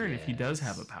 So I'm wondering if he does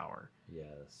have a power.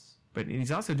 Yes. But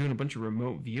he's also doing a bunch of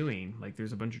remote viewing. Like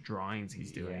there's a bunch of drawings he's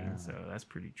doing. Yeah. So that's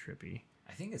pretty trippy.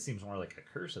 I think it seems more like a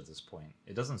curse at this point.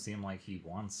 It doesn't seem like he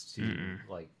wants to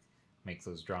like make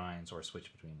those drawings or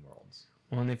switch between worlds.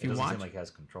 Well, and if It you doesn't watch, seem like he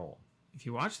has control. if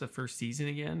you watch the first season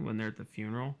again, when they're at the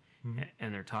funeral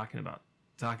and they're talking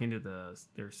to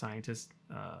their scientist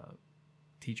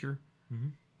teacher,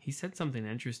 he said something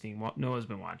interesting. Well, Noah's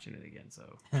been watching it again,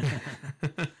 so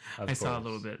I saw a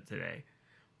little bit today.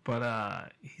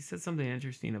 But he said something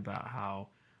interesting about how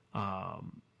I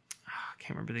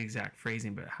can't remember the exact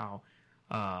phrasing, but how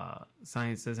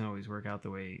science doesn't always work out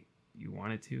the way you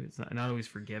want it to. It's not always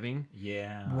forgiving.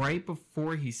 Yeah. Right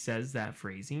before he says that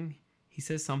phrasing, he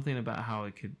says something about how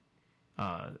it could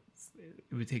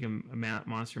it would take a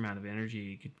monster amount of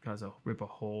energy. It could rip a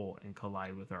hole and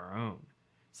collide with our own.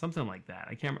 Something like that.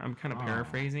 I'm kind of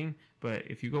paraphrasing, but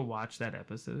if you go watch that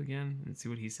episode again and see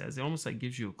what he says, it almost like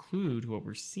gives you a clue to what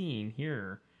we're seeing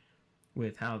here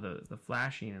with how the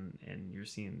flashing and you're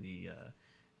seeing the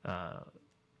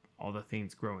all the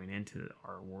things growing into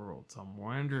our world. So I'm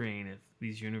wondering if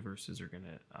these universes are going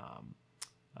to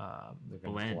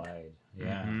blend. Collide.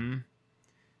 Yeah. Mm-hmm.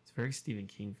 It's very Stephen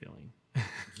King feeling.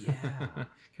 Yeah. Kind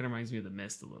of reminds me of The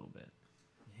Mist a little bit.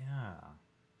 Yeah.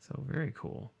 So very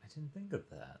cool. I didn't think of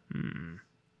that. Mm.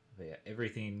 But yeah,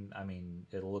 everything, I mean,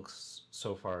 it looks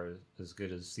so far as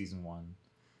good as season 1.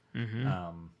 Mm-hmm.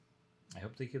 I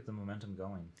hope they keep the momentum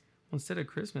going. Well, instead of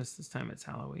Christmas, this time it's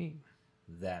Halloween.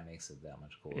 That makes it that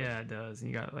much cooler. Yeah, it does.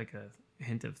 And you got like a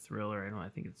hint of thriller. I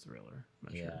think it's thriller.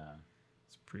 I'm not Yeah. sure.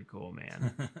 It's pretty cool,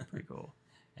 man. Pretty cool.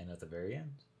 And at the very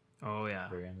end. Oh, yeah.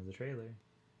 Very end of the trailer.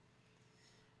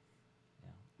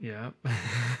 Yeah.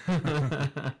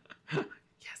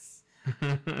 Yes.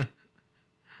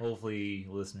 Hopefully,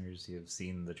 listeners, you have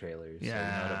seen the trailers. So you know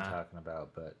what I'm talking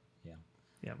about. But yeah.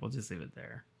 Yeah, we'll just leave it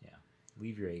there. Yeah.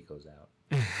 Leave your echoes out.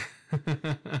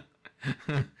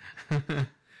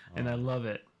 And I love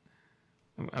it.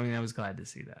 I mean, I was glad to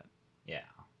see that. Yeah.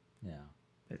 Yeah.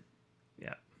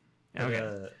 Yeah. But,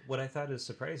 Okay. what I thought is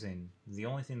surprising, the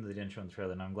only thing that they didn't show in the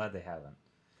trailer, and I'm glad they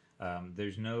haven't,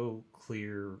 there's no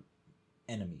clear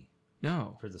enemy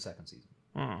No. for the second season.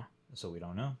 Oh. So we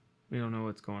don't know. We don't know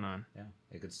what's going on. Yeah.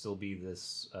 It could still be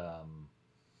this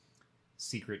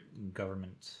secret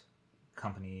government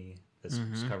company that's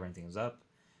covering things up.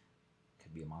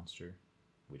 Could be a monster.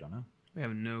 We don't know. We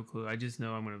have no clue. I just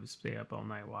know I'm going to stay up all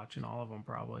night watching all of them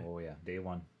probably. Oh, yeah. Day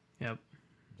 1. Yep.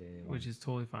 Day 1. Which is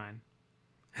totally fine.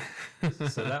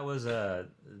 So that was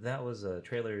a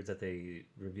trailer that they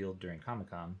revealed during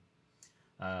Comic-Con.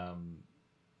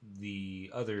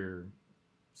 The other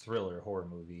thriller horror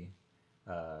movie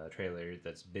trailer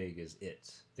that's big is It.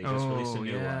 They just released a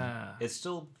new one. It's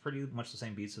still pretty much the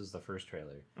same beats as the first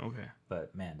trailer, Okay.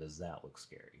 but man, does that look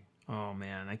scary. Oh,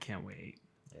 man. I can't wait.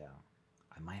 Yeah.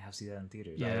 I might have to see that in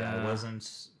theaters. Yeah. I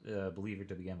wasn't a believer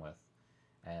to begin with.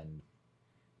 And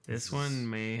This one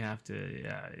may have to,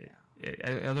 yeah.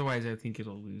 Otherwise, I think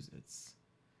it'll lose its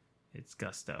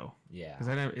gusto. yeah.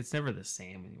 Because it's never the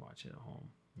same when you watch it at home.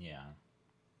 Yeah.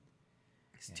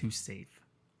 It's too safe.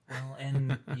 Well,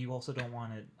 and you also don't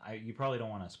want it. You probably don't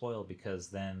want to spoil because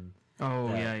then. Oh,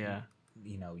 that, yeah.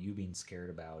 You know, you being scared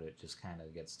about it just kind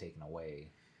of gets taken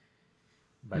away.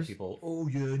 by people. Oh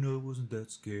yeah, no, it wasn't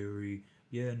that scary.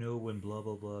 Yeah, no, when blah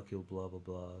blah blah killed blah blah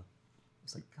blah.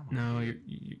 It's like, come on. No,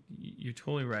 dude. you're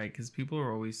totally right because people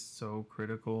are always so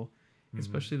critical,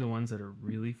 especially the ones that are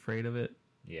really afraid of it.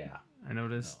 Yeah. I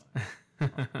noticed. Oh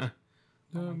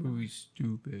That movie's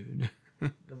stupid.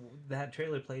 That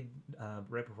trailer played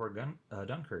right before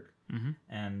Dunkirk, Mhm.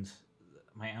 and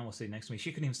my aunt was sitting next to me.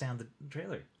 She couldn't even stand the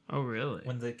trailer. Oh, really?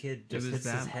 When the kid just was hits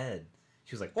his that- head,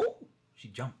 she was like, "Oh!" She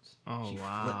jumped. Oh, she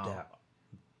wow. flipped out.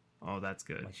 Oh, that's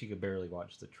good. Like she could barely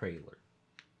watch the trailer.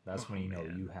 That's Oh, when you know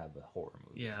man. you have a horror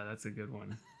movie. Yeah, that's a good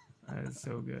one. That is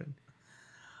so good.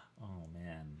 Oh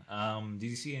man. Did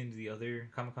you see any of the other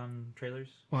Comic-Con trailers?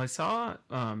 Well, I saw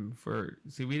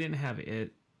we didn't have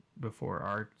it before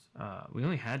our we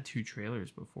only had 2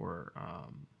 trailers before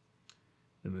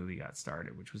the movie got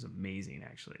started, which was amazing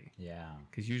actually. Yeah.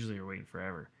 Because usually you're waiting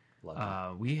forever.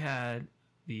 Love We had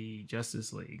the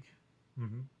Justice League it.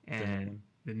 Mm-hmm. and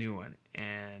the new one,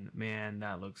 and man,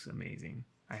 that looks amazing.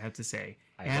 I have to say.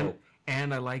 I and hope.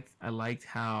 and I liked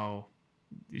how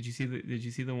did you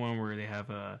see the one where they have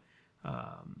a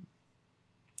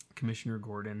Commissioner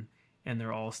Gordon and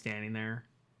they're all standing there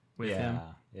with him,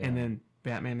 Yeah. and then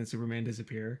Batman and Superman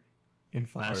disappear, and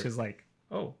Flash Or- is like,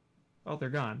 oh, they're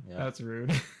gone. Yeah. That's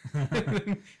rude. And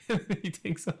then he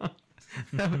takes off.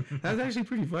 That was actually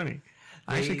pretty funny.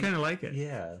 I actually They- kind of like it.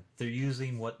 Yeah, they're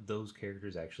using what those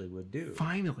characters actually would do.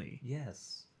 Finally.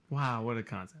 Yes. Wow, what a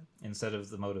concept. Instead of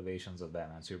the motivations of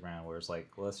Batman and Superman, where it's like,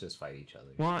 well, let's just fight each other.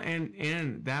 Well,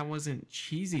 and that wasn't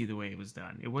cheesy the way it was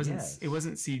done. It wasn't. Yes. It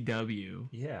wasn't CW.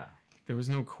 Yeah. There was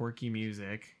no quirky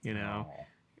music. You know, No.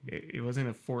 it wasn't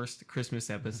a forced Christmas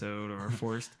episode or a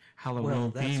forced Well,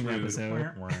 Halloween that's theme rude.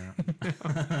 episode. Wah,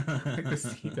 Like the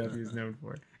CW is known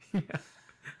for.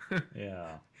 Yeah.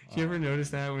 yeah. Did you ever notice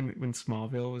that when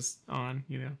Smallville was on?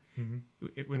 You know,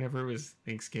 Mhm. whenever it was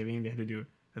Thanksgiving, they had to do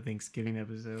a Thanksgiving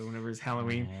episode. Whenever it was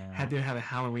Halloween, Yeah. had to have a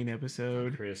Halloween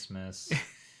episode. Christmas.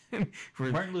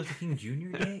 Where- Martin Luther King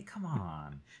Jr. Day? Come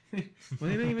on. well, they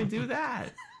didn't even do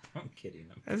that. I'm kidding.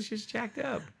 That's just jacked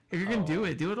up. If you're gonna do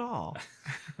it all.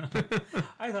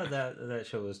 I thought that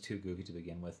show was too goofy to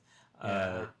begin with.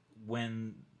 Yeah.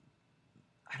 When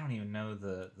I don't even know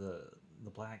the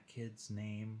black kid's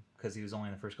name because he was only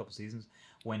in the first couple seasons.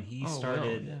 When he Oh, Will,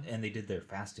 started yeah. and they did their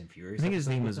Fast and I Furious, think his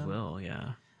episode name with was him, Will.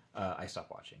 Yeah. I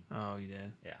stopped watching. Oh, you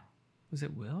did. Yeah, Was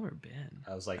it Will or Ben?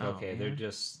 I was like, Oh, okay, man.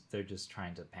 they're just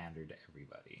trying to pander to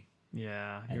everybody,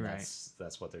 Yeah, and you're right.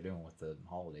 that's what they're doing with the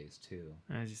holidays too.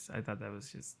 I thought that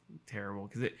was just terrible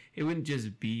because it wouldn't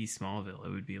just be Smallville. It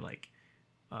would be like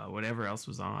whatever else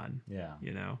was on. Yeah,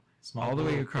 You know. Small all the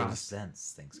way Bill across.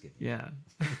 presents Thanksgiving. Yeah.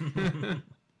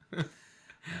 Oh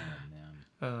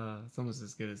man, It's almost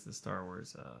as good as the Star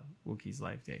Wars Wookiees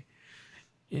Life Day.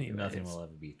 Anyway, nothing will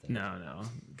ever beat that. No.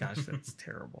 Gosh, that's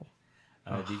terrible.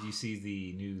 Did you see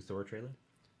the new Thor trailer?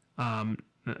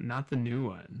 Not the new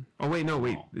one. Oh wait, no,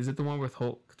 wait. Oh. Is it the one with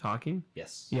Hulk talking?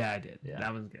 Yes. Yeah, I did. Yeah.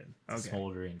 That was good. Okay.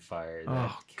 Smoldering fire. Oh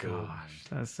that killed me. gosh,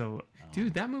 that's so.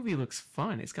 Dude, that movie looks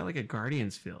fun. It's got like a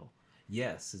Guardians feel.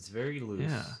 Yes, it's very loose.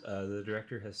 Yeah. The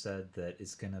director has said that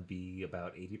it's going to be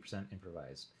about 80%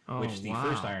 improvised, Oh, which the wow.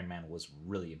 first Iron Man was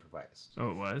really improvised.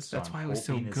 Oh, it was. So That's I'm why it was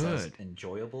so hoping it's as good.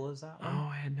 enjoyable as that Oh, one.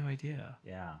 I had no idea.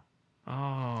 Yeah.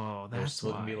 Oh, There's that's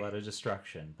still why. going to be a lot of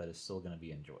destruction, but it's still going to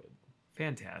be enjoyable.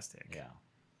 Fantastic. Yeah.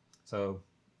 So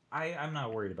I'm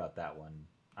not worried about that one.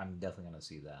 I'm definitely going to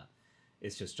see that.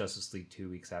 It's just Justice League 2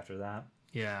 weeks after that.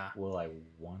 Yeah. Will I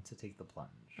want to take the plunge?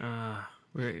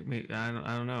 Wait, I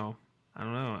don't know.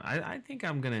 I think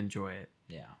I'm gonna enjoy it.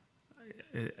 Yeah.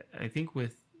 I think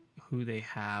with who they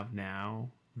have now,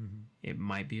 Mm-hmm. it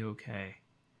might be okay.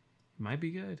 It might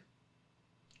be good.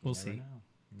 We'll see.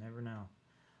 You never know.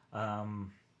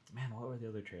 Man, what were the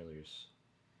other trailers?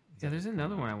 Yeah, there's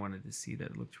another one I wanted to see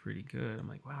that looked pretty good. I'm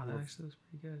like, wow, that actually looks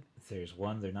pretty good. There's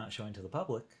one they're not showing to the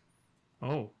public.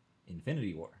 Oh.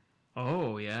 Infinity War.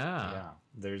 Oh yeah. Yeah.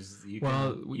 There's you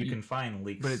Well, can can find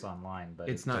leaks but online, but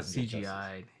It's it not doesn't get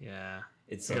CGI'd. Yeah.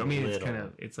 It's I a mean, little, it's kind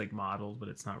of it's like modeled, but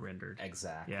it's not rendered.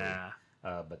 exactly. Yeah.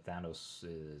 But Thanos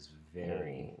is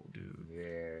very, Oh, dude.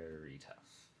 very tough.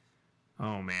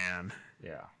 Oh man,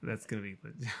 Yeah. that's gonna be.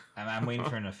 I'm waiting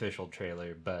for an official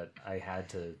trailer, but I had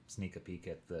to sneak a peek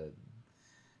at the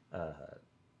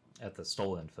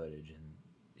stolen footage, and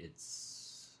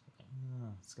it's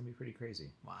gonna be pretty crazy.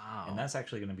 Wow. And that's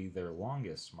actually gonna be their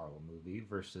longest Marvel movie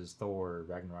versus Thor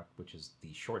Ragnarok, which is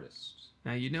the shortest.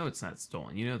 Now you know it's not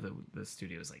stolen. You know the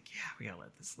studio's like, yeah, we gotta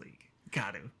let this leak.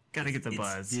 Gotta get the It's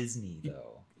buzz. Disney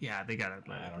though. Yeah, they gotta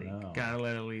let I it don't leak. know. Gotta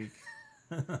let it leak.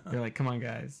 They're like, come on,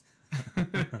 guys.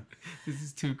 This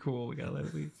is too cool. We gotta let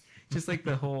it leak. Just like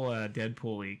the whole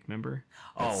Deadpool leak, remember?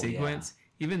 That Oh, sequence.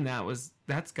 Even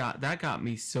that got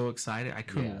me so excited. I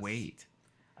couldn't Yes. wait.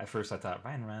 At first, I thought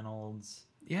Ryan Reynolds,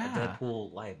 Yeah. a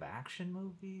Deadpool live action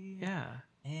movie. Yeah.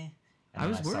 And I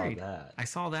was then worried. Saw that. I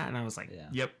saw that and I was like, Yeah.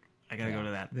 yep, I gotta go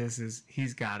to that.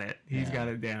 He's got it. He's Yeah. got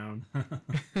it down.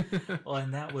 Well,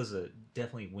 and that was a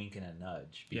definitely wink and a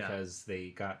nudge Yeah. because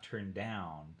they got turned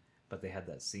down, but they had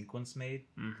that sequence made,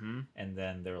 Mm-hmm. and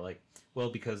then they're like, "Well,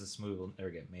 because this movie will never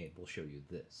get made, we'll show you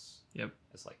this." Yep.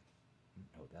 It's like,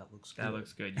 no, that looks good. That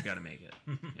looks good. You gotta make it.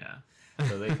 Yeah.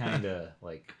 So they kind of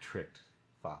like tricked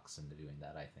Fox into doing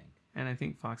that, I think. And I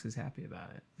think Fox is happy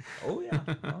about it. Oh yeah,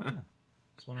 oh yeah.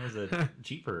 It's one of the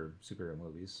cheaper superhero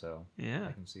movies, so Yeah.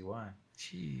 I can see why.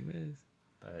 Gee whiz.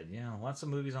 But yeah, lots of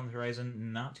movies on the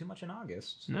horizon. Not too much in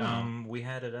August. No. We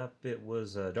had it up. It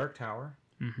was Dark Tower,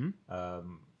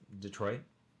 Mm-hmm. Detroit.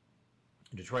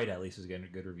 Detroit at least is getting a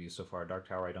good review so far. Dark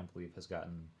Tower, I don't believe, has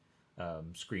gotten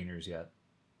screeners yet.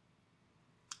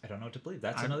 I don't know what to believe.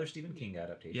 That's another Stephen King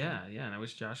adaptation. Yeah, yeah, and I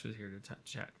wish Josh was here to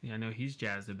chat. Yeah, I know he's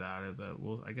jazzed about it, but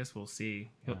I guess we'll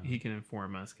see. Yeah. He can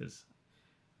inform us because,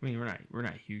 I mean, we're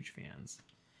not huge fans.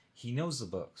 He knows the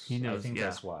books. He knows, I think yeah.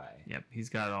 that's why. Yep, he's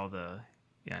got all the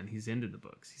and he's into the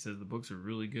books. He says the books are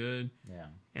really good, Yeah.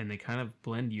 and they kind of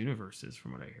blend universes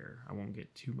from what I hear. I won't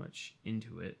get too much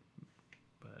into it,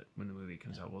 but when the movie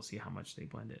comes out, we'll see how much they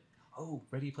blend it. Oh,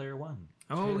 Ready Player One.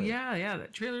 Oh Trailer. yeah,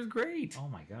 that trailer's great. Oh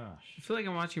my gosh. I feel like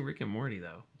I'm watching Rick and Morty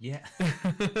though. Yeah.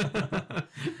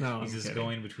 No, He's I'm just kidding.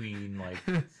 going between like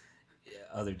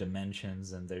other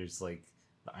dimensions, and there's like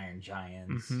the Iron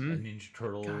Giants, Mhm. a Ninja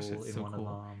Turtle Gosh, that's in so one cool.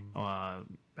 of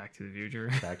them. Back to the Future.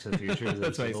 Back to the Future,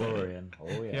 That's there's what I said. DeLorean.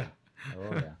 Oh yeah. Yeah.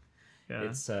 Oh yeah. Yeah,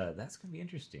 It's that's gonna be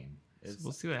interesting. It's,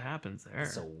 we'll see what happens there.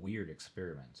 it's a weird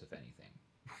experiment, if anything.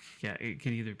 Yeah, it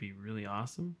could either be really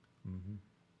awesome, Mm-hmm.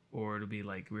 or it'll be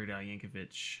like Weird Al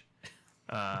Yankovic,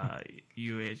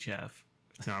 UHF.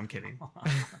 No, I'm kidding.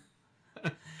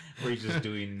 Where he's just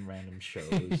doing random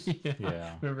shows.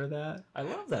 Yeah. Remember that? I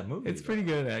love that movie. It's pretty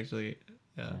good actually.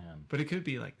 Yeah, Man. but it could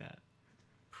be like that.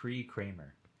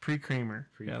 Pre-Kramer. Pre-Kramer.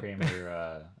 Yep.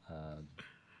 Pre-Kramer.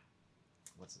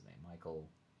 What's his name? Michael.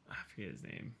 I forget his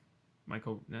name.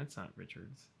 Michael. That's not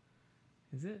Richards.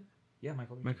 Is it? Yeah,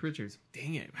 Michael. Mike Richards.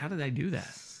 Dang it! How did I do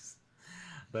that?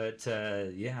 But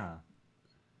yeah,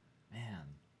 man,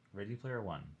 Ready Player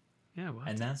One, Yeah, well,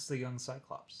 and that's the young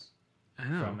Cyclops I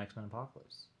know. from X-Men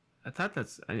Apocalypse. I thought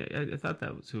I thought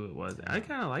that was who it was. I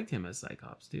kind of liked him as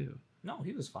Cyclops too. No,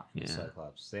 he was fine as Yeah.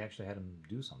 Cyclops. They actually had him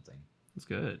do something. It's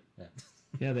good. Yeah.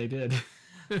 Yeah, they did.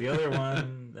 The other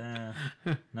one,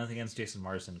 nothing against Jason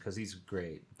Marsden because he's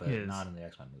great, but He is. not in the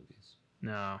X-Men movies.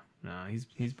 No,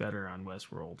 he's better on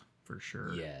Westworld for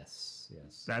sure. Yes,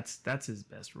 yes. That's his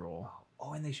best role.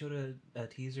 Oh, and they showed a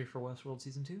teaser for Westworld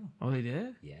season 2. Oh, they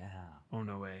did? Yeah, Oh,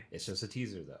 no way. it's just a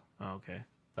teaser though. Oh, okay.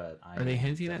 But Are they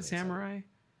hinting at definitely excited. Samurai?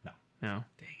 No. No.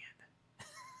 Dang it.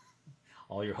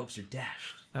 All your hopes are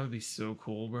dashed. That would be so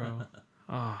cool, bro.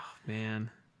 Oh man,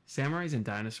 samurais and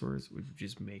dinosaurs would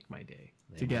just make my day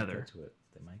They together. might get to it.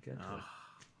 They might get to Oh, it.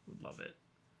 would love it.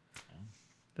 Yeah.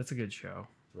 That's a good show.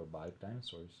 Robotic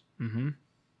dinosaurs. Mm-hmm.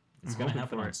 It's I'm gonna hoping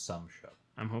happen for on it. some show.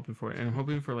 I'm hoping for it, and I'm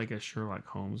hoping for like a Sherlock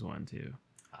Holmes one too.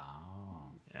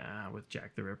 Oh, Yeah, with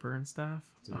Jack the Ripper and stuff.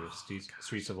 to the Oh,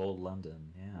 streets of old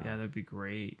London. Yeah, yeah, that'd be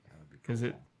great. that would be Because cool.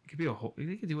 it could be a whole.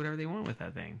 They could do whatever they want with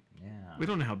that thing. Yeah, We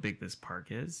don't know how big this park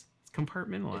is. It's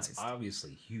compartmentalized. it's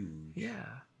obviously huge. Yeah,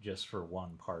 just for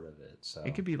one part of it. So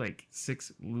it could be like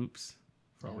 6 loops,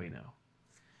 for all Yeah. we know.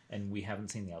 and we haven't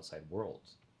seen the outside world,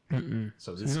 Mm-mm.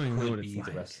 so So this we don't even know could what it's be the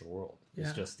like. rest of the world. Yeah.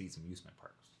 It's just these amusement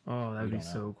parks. Oh, that would We be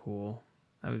don't so cool.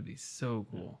 That would be so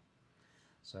cool.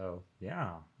 So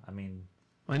yeah, I mean,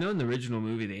 I know in the original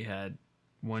movie they had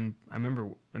one. I remember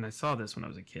when I saw this when I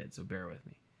was a kid, so bear with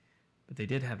me. But they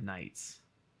did have knights.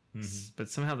 But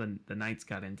somehow the knights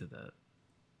got into the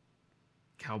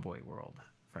cowboy world,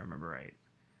 if I remember right.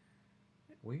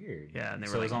 weird. Yeah, and they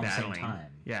So were it was like on the same battling.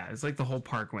 time. Yeah, it's like the whole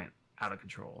park went out of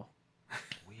control.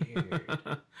 Weird.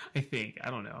 I think. I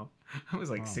don't know. I was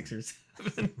like Oh. 6 or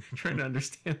 7 trying to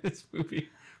understand this movie.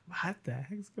 What the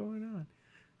heck's going on?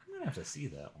 I'm gonna have to see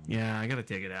that one. Yeah, I gotta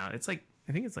take it out. It's like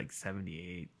I think it's like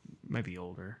 78. Might be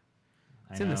older.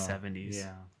 I It's in the know. 70s.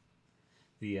 Yeah.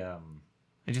 The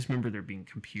I just remember there being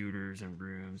computers and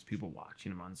rooms, people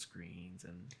watching them on screens,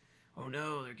 and oh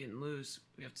no, they're getting loose.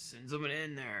 We have to send someone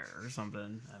in there or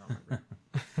something. I don't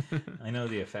remember. I know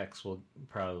the effects will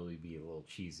probably be a little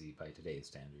cheesy by today's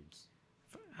standards.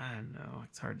 I don't know.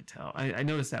 It's hard to tell. I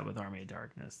noticed that with Army of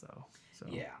Darkness though. So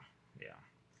Yeah.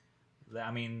 I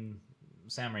mean,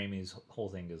 Sam Raimi's whole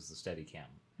thing is the Steadicam,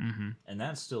 Mm-hmm. and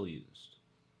that's still used,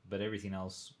 but everything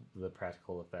else, the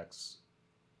practical effects,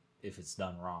 if it's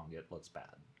done wrong, it looks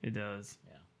bad. It does.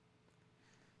 Yeah.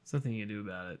 Something you do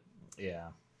about it. Yeah.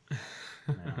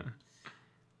 Yeah.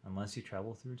 Unless you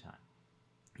travel through time.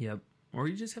 Yep. Or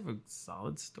you just have a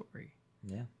solid story.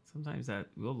 Yeah. Sometimes that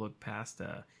we'll look past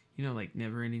like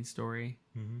Never Ending Story.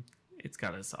 Mm-hmm. It's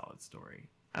got a solid story.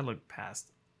 I look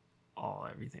past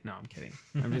everything. No, I'm kidding.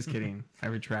 I'm just kidding. I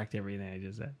retract everything I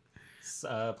just said.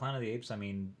 Planet of the Apes, I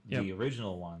mean, Yep. the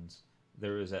original ones,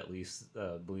 there was at least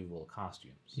believable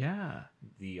costumes. Yeah.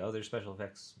 The other special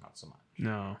effects, not so much.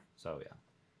 No. So,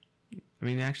 yeah. I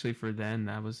mean, actually, for then,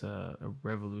 that was a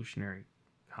revolutionary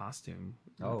costume.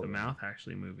 With the mouth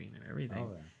actually moving and everything.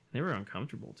 Oh, yeah. They were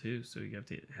uncomfortable, too. So you have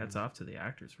to heads off to the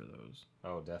actors for those.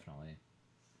 Oh, definitely.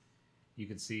 You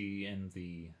could see in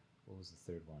what was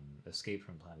the third one? Escape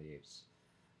from Planet of the Apes.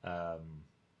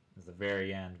 At the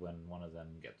very end, when one of them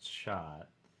gets shot,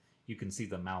 you can see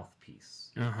the mouthpiece.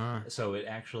 So it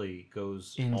actually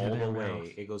goes Into all their the way. mouth.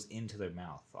 It goes into their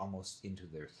mouth, almost into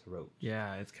their throat.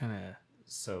 Yeah, it's kind of...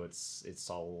 So it's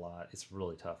a lot. It's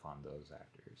really tough on those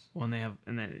actors. Well,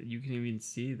 and then you can even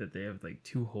see that they have like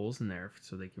 2 holes in there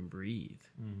so they can breathe.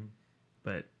 Mm-hmm.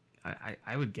 But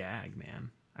I would gag, man.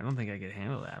 I don't think I could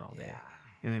handle that all day. Yeah.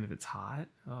 And then if it's hot,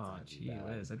 oh That'd be gee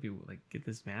bad. whiz, I'd be like, get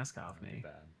this mask off That'd be me.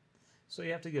 bad. So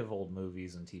you have to give old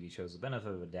movies and TV shows the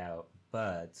benefit of a doubt,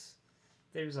 but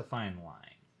there's a fine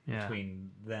line between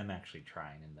them actually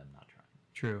trying and them not trying.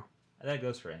 True. That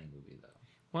goes for any movie, though.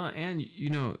 Well, and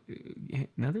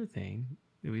another thing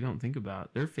that we don't think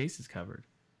about, their face is covered,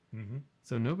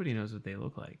 so nobody knows what they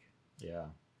look like. Yeah.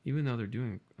 Even though they're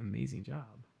doing an amazing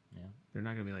job. Yeah. They're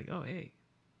not gonna be like, oh hey,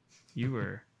 you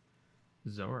were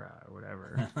Zora or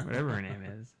whatever her name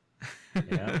is.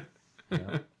 Yeah.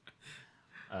 Yeah.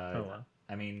 Well.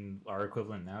 I mean, our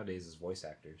equivalent nowadays is voice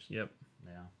actors. Yep.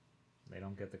 Yeah. They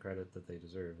don't get the credit that they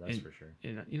deserve, that's for sure.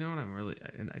 And you know what I'm really...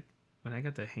 when I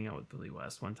got to hang out with Billy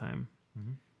West one time,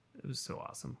 it was so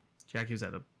awesome. Jackie was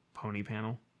at a pony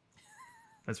panel.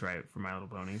 That's right, for My Little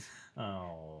Ponies.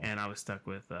 Oh. And I was stuck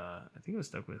with... I think I was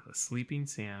stuck with a sleeping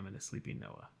Sam and a sleeping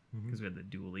Noah. Because we had the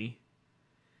dually.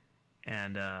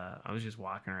 And I was just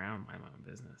walking around, minding my own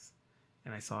business.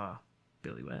 And I saw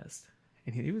Billy West.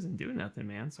 And he wasn't doing nothing,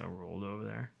 man. So I rolled over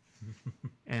there.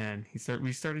 And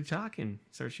we started talking.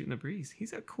 Started shooting the breeze.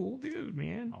 He's a cool dude,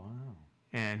 man. Oh, wow.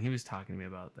 And he was talking to me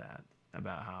about that.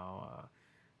 About how,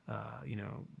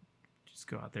 just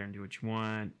go out there and do what you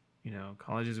want.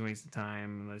 College is a waste of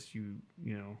time unless you,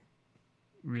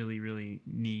 really, really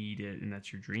need it and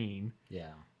that's your dream.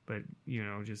 Yeah. But,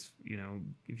 just,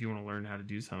 if you want to learn how to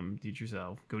do something, teach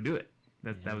yourself, go do it.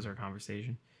 That was our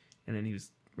conversation. And then he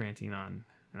was ranting on,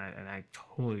 and I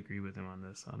totally agree with him on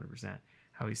this 100%,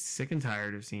 how he's sick and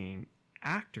tired of seeing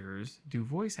actors do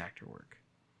voice actor work.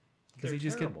 Because they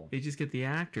just get the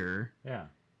actor. Yeah.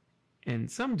 And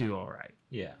some do all right.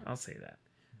 Yeah. I'll say that.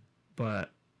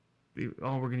 But, we're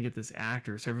going to get this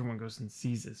actor, so everyone goes and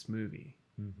sees this movie.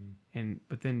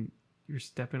 But then you're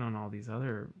stepping on all these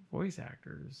other voice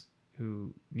actors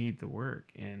who need the work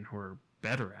and who are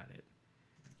better at it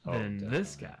than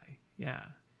this guy. Yeah.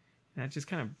 And that just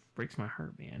kind of breaks my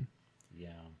heart, man. Yeah.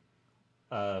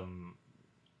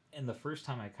 And the first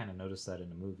time I kind of noticed that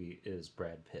in a movie is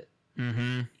Brad Pitt.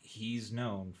 He's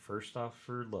known first off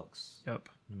for looks. Yep.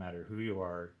 No matter who you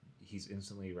are, he's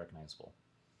instantly recognizable.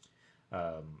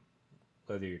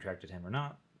 Whether you're attracted to him or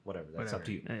not, whatever, that's up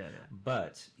to you. Yeah.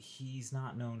 But he's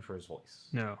not known for his voice.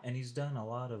 No. And he's done a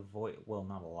lot of well,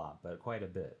 not a lot, but quite a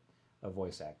bit of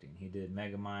voice acting. He did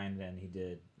Megamind, and he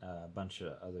did a bunch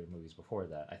of other movies before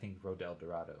that. I think Road to El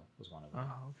Dorado was one of them.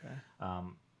 Oh, okay.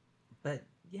 But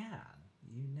yeah,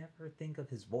 you never think of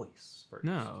his voice first.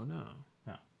 No.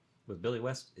 With Billy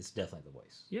West, it's definitely the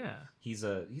voice. Yeah. He's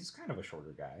kind of a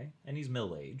shorter guy, and he's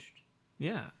middle-aged.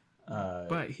 Yeah.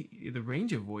 But the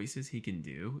range of voices he can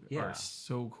do are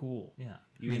so cool. Yeah.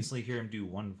 You instantly hear him do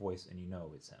one voice, and you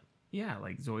know it's him. Yeah,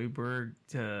 like Zoidberg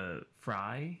to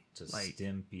Fry. To like,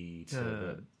 Stimpy, to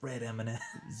the Red M&M.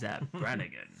 Zap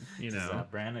Brannigan, Zap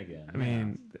Brannigan. I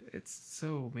mean, it's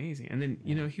so amazing. And then,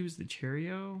 he was the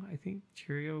Cheerio, I think,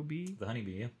 Cheerio Bee. The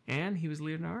Honeybee, yeah. And he was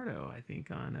Leonardo, I think,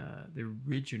 on the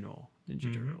original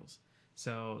Ninja Turtles.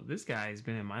 So this guy's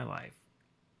been in my life.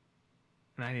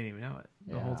 And I didn't even know it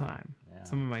the whole time. Yeah.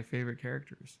 Some of my favorite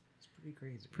characters. It's pretty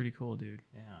crazy. Pretty cool, dude.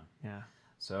 Yeah.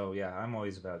 So, yeah, I'm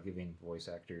always about giving voice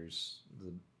actors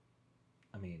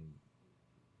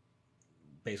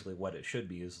basically what it should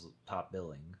be is top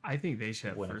billing. I think they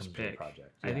should have first pick.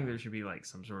 Project. I think there should be like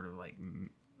some sort of like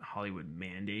Hollywood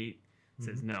mandate that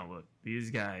says, no, look, these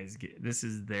guys, this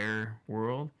is their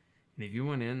world. And if you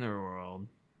want in their world,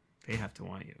 they have to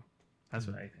want you. That's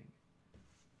what I think.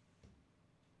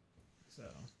 So,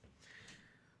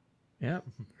 yeah.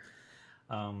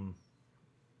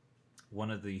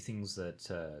 One of the things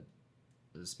that,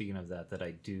 speaking of that, that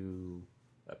I do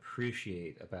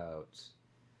appreciate about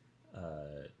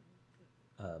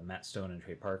Matt Stone and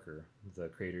Trey Parker, the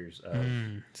creators of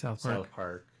South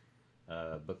Park.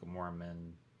 Book of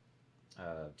Mormon,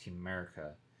 Team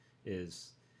America,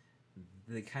 is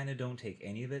they kind of don't take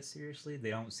any of it seriously. They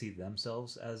don't see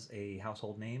themselves as a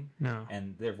household name. No.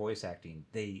 And their voice acting,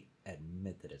 they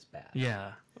admit that it's bad.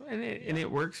 Yeah. And it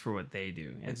works for what they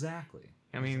do. Exactly.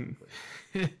 I mean...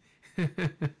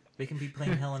 They can be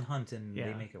playing Helen Hunt and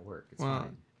they make it work. It's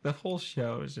fine. The whole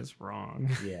show is just wrong.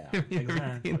 Yeah, I mean,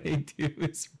 exactly. Everything they do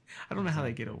is... I don't know how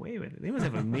they get away with it. They must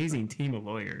have an amazing team of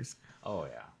lawyers. Oh,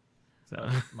 yeah. So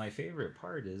my favorite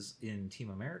part is in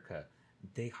Team America,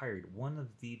 they hired one of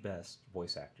the best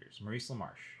voice actors, Maurice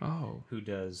LaMarche, who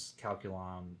does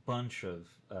Calculon, bunch of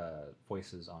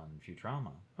voices on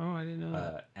Futurama. Oh, I didn't know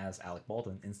that. As Alec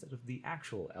Baldwin instead of the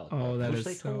actual Alec Baldwin, that which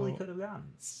they totally could have gotten.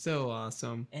 So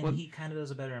awesome. And he kind of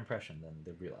does a better impression than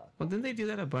the real Alec. Well, didn't they do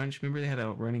that a bunch? Remember they had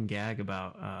a running gag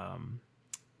about,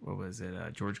 what was it,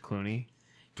 George Clooney?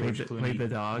 George Clooney played the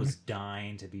dog. Was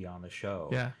dying to be on the show.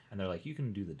 Yeah. And they're like, you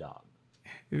can do the dog.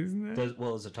 Isn't that?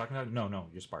 Is it talking about? No,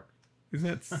 you're Spark. Isn't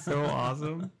that so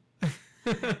awesome?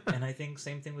 And I think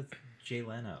same thing with Jay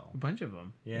Leno. A bunch of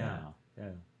them. Yeah.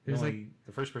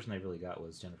 The first person they really got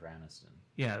was Jennifer Aniston.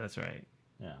 Yeah, that's right.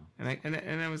 Yeah.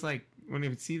 And I was like, when I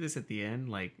would see this at the end,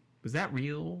 like, was that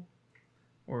real,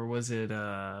 or was it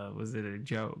a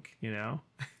joke? You know?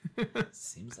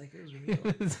 Seems like it was real.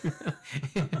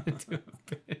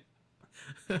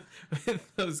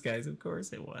 With those guys, of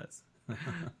course it was.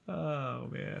 Oh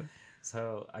man.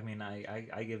 So I mean,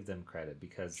 I give them credit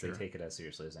because they take it as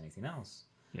seriously as anything else.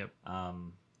 Yep.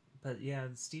 But yeah,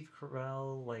 Steve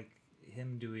Carell, like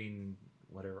him doing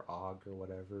whatever Og or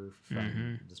whatever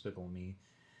from Despicable Me,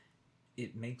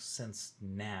 it makes sense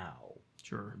now.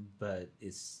 Sure. But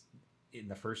it's in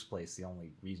the first place, the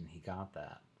only reason he got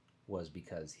that was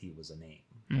because he was a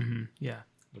name. Yeah.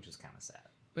 Which is kind of sad.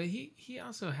 But he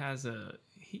also has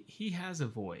he has a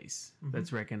voice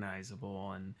that's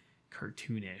recognizable and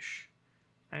cartoonish.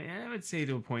 I would say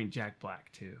to a point Jack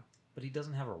Black too. But he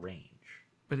doesn't have a range.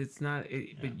 But it's not.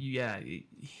 But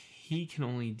he can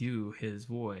only do his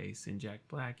voice. In Jack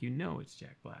Black, you know it's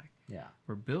Jack Black. Yeah.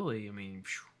 For Billy, I mean,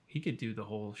 he could do the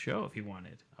whole show if he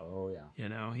wanted. Oh yeah. You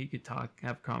know, he could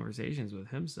have conversations with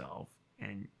himself,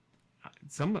 and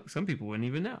some people wouldn't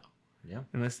even know. Yeah.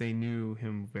 Unless they knew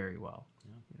him very well.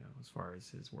 Yeah. You know, as far as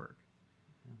his work.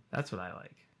 Yeah. That's what I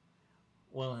like.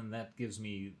 Well, and that gives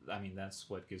me, that's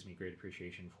what gives me great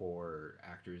appreciation for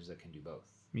actors that can do both.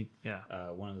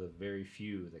 One of the very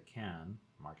few that can,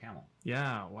 Mark Hamill.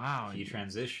 Yeah, wow. He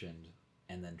transitioned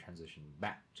and then transitioned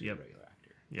back to a regular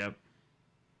actor. Yep.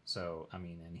 So,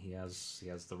 and he has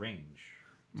the range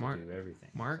to do everything.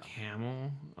 Mark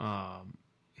Hamill,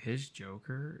 his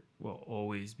Joker will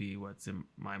always be what's in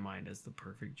my mind as the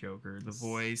perfect Joker. The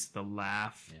voice, the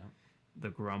laugh,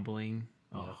 the grumbling.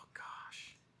 Oh, gosh.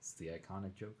 It's the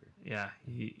iconic Joker. Yeah.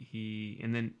 He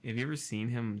and then have you ever seen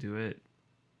him do it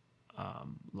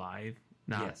live?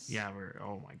 Yes. Yeah,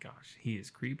 oh my gosh. He is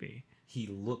creepy. He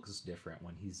looks different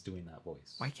when he's doing that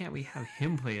voice. Why can't we have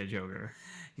him play a Joker?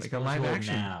 Like a live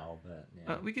action now,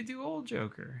 but we could do old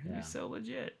Joker. Yeah. He's so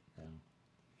legit. Yeah.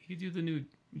 He could do the new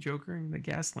Joker in the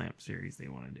Gas Lamp series they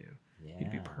want to do. Yeah.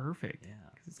 He'd be perfect. Yeah.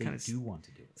 It's they do want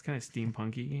to do it. It's kind of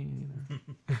steampunky, you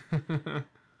know.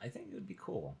 I think it would be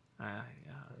cool. Yeah.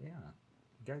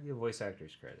 You gotta give voice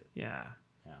actors credit. Yeah.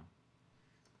 Yeah.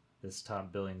 This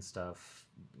top billing stuff,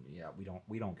 we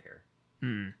don't care.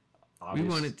 We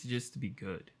want it to be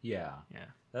good. Yeah. Yeah.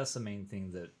 That's the main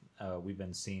thing that we've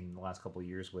been seeing the last couple of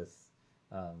years with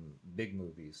big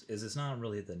movies. Is it's not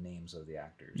really the names of the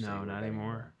actors. No, not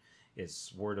anymore.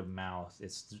 It's word of mouth.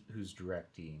 It's who's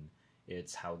directing.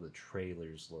 It's how the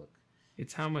trailers look.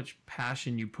 It's how much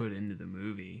passion you put into the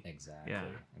movie. Exactly. Yeah.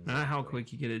 Not how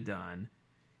quick you get it done,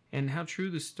 and how true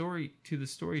the stories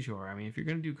you are. I mean, if you're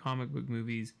going to do comic book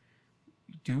movies,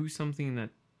 do something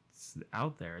that's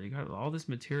out there. You got all this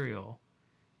material,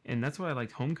 and that's why I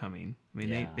liked Homecoming. I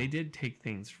mean, they did take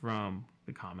things from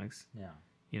the comics. Yeah.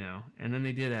 You know, and then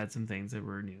they did add some things that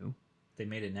were new. They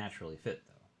made it naturally fit,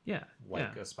 though. Yeah.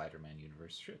 Like a Spider-Man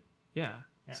universe should. Yeah.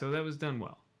 So that was done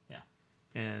well. Yeah.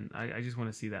 And I just want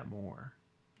to see that more.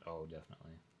 Oh,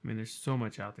 definitely. I mean, there's so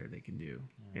much out there they can do.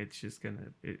 Yeah. It's just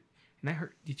gonna. And I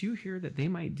heard. Did you hear that they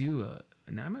might do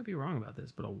and I might be wrong about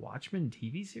this, but a Watchmen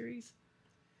TV series?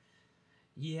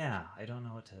 Yeah, I don't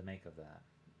know what to make of that.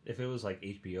 If it was like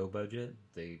HBO budget,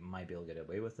 they might be able to get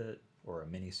away with it. or a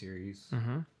miniseries.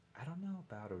 Mm-hmm. I don't know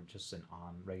about or just an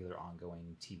regular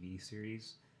ongoing TV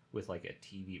series with like a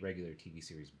regular TV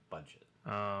series budget.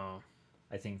 Oh.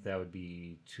 I think that would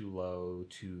be too low,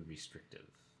 too restrictive.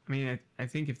 I mean, I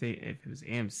think if it was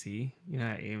AMC, you know,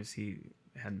 AMC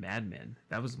had Mad Men.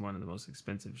 That was one of the most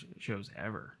expensive shows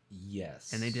ever.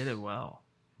 Yes. And they did it well.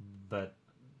 But,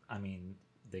 I mean,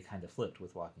 they kind of flipped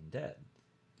with Walking Dead.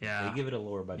 Yeah. They give it a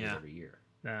lower budget every year.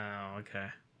 Oh, okay.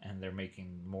 And they're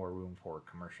making more room for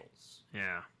commercials.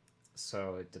 Yeah.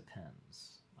 So it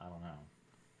depends. I don't know.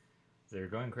 They're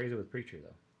going crazy with Preacher,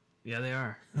 though. Yeah, they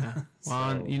are. Yeah.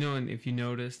 Well, you know, and if you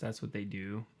notice, that's what they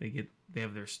do. They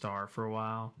have their star for a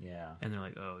while. Yeah. And they're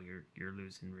like, oh, you're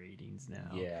losing ratings now.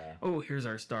 Yeah. Oh, here's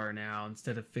our star now.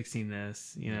 Instead of fixing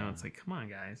this, you know, it's like, come on,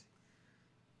 guys.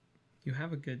 You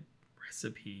have a good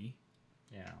recipe.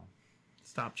 Yeah.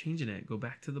 Stop changing it. Go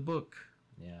back to the book.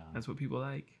 Yeah. That's what people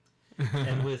like.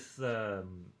 And with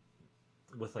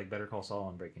like Better Call Saul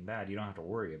and Breaking Bad, you don't have to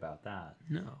worry about that.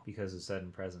 No. Because it's set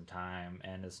in present time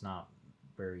and it's not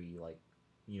very like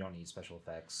you don't need special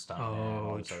effects, stuntmen,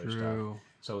 all this other stuff.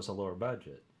 So it's a lower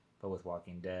budget. But with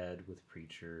Walking Dead, with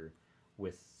Preacher,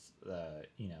 with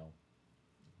you know,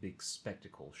 big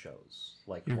spectacle shows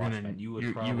like Watchmen, you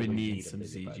would need some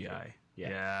CGI. Budget.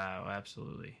 Yeah,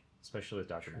 absolutely. Especially with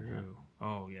Dr. Manhattan.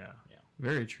 Oh yeah. Yeah.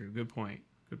 Very true. Good point.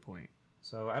 Good point.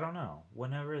 So I don't know.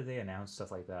 Whenever they announce stuff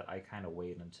like that, I kind of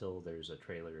wait until there's a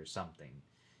trailer or something,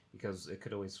 because it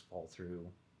could always fall through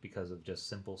because of just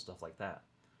simple stuff like that,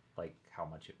 like how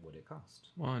much would it cost?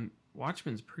 Well, and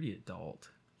Watchmen's pretty adult.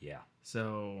 Yeah.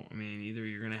 So I mean, either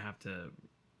you're gonna have to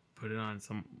put it on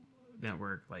some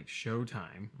network like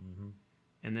Showtime,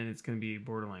 and then it's gonna be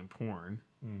borderline porn,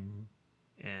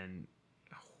 and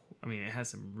I mean, it has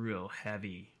some real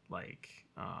heavy like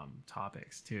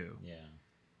topics too. Yeah.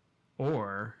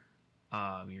 Or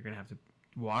you're going to have to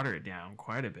water it down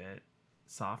quite a bit,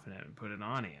 soften it, and put it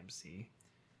on AMC.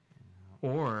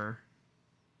 Or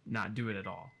not do it at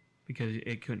all, because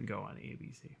it couldn't go on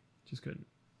ABC. Just couldn't.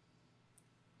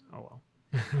 Oh, well.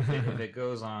 If it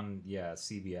goes on,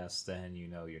 CBS, then you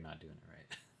know you're not doing it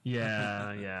right.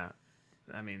 Yeah.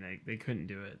 I mean, they couldn't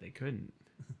do it. They couldn't.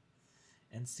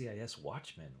 NCIS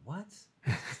Watchmen. What?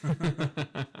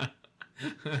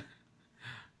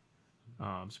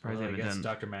 I'm surprised they I haven't guess done.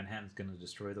 Dr. Manhattan's going to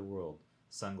destroy the world.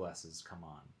 Sunglasses, come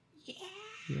on.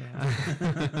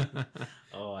 Yeah.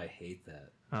 Oh, I hate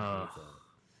that.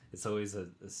 It's always a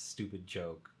stupid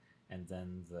joke, and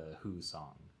then the Who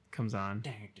song comes on.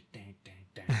 Dang, dang, dang,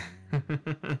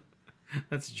 dang.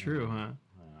 That's true, huh?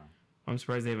 Yeah. I'm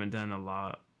surprised they haven't done a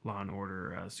Law and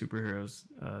Order superheroes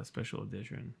special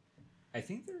edition. I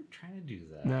think they're trying to do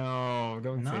that. No,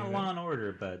 don't say that. Not Law and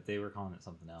Order, but they were calling it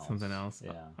something else. Something else?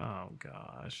 Yeah. Oh,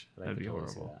 gosh. But That'd be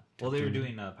horrible. That. Well, they were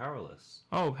doing Powerless.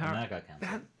 Oh, and that got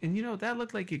canceled. And you know, that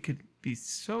looked like it could be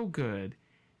so good.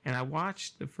 And I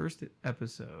watched the first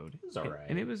episode. It was all right.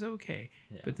 And it was okay.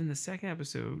 Yeah. But then the second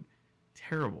episode,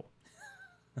 terrible.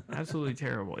 Absolutely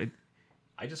terrible.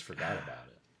 I just forgot about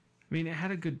it. I mean, it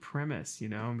had a good premise, you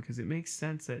know, because it makes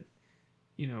sense that,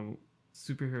 you know,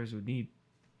 superheroes would need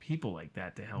people like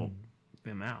that to help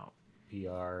them out.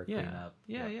 PR, cleanup.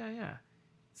 Yeah.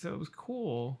 So it was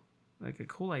cool, like a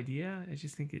cool idea. I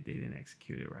just think they didn't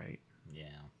execute it right. Yeah.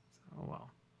 So, oh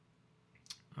well.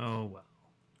 Oh,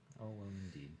 well,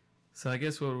 indeed. So I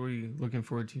guess what are we looking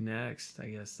forward to next? I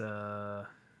guess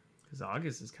because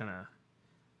August is kind of.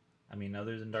 I mean,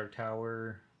 other than Dark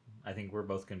Tower, I think we're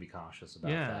both going to be cautious about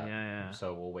that. Yeah.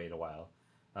 So we'll wait a while.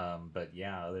 But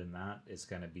yeah, other than that, it's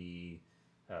going to be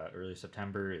early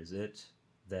September is it.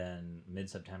 Then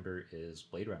mid-September is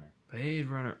Blade Runner. Blade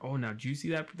Runner. Oh, now, did you see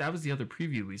that? That was the other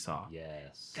preview we saw.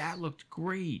 Yes. That looked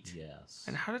great. Yes.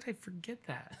 And how did I forget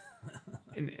that?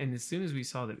 and as soon as we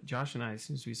saw Josh and I, as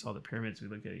soon as we saw the pyramids, we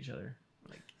looked at each other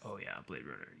like, oh yeah, Blade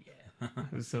Runner. Yeah.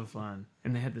 It was so fun.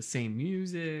 And they had the same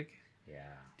music. Yeah.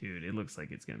 Dude, it looks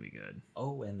like it's going to be good.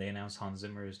 Oh, and they announced Hans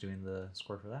Zimmer is doing the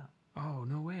score for that. Oh,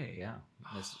 no way. Yeah.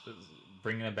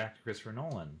 Bringing it back to Christopher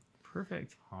Nolan.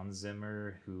 Perfect. Hans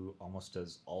Zimmer, who almost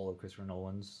does all of Christopher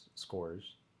Nolan's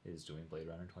scores, is doing Blade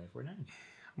Runner 2049.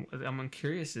 I'm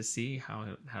curious to see how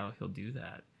he'll do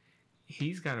that.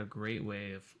 He's got a great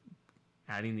way of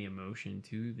adding the emotion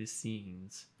to the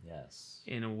scenes. Yes.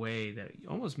 In a way that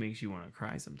almost makes you want to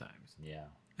cry sometimes. Yeah.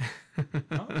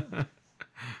 Oh.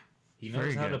 He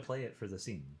knows how to play it for the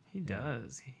scene. He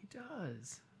does. He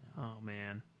does. Oh,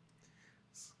 man.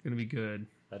 It's going to be good.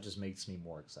 That just makes me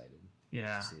more excited.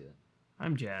 Yeah. To see it.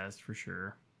 I'm jazzed for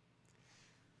sure.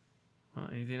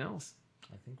 Anything else?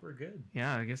 I think we're good.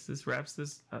 Yeah, I guess this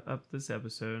wraps up this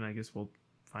episode, and I guess we'll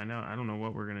find out. I don't know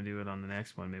what we're going to do it on the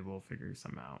next one. Maybe we'll figure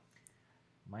some out.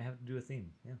 Might have to do a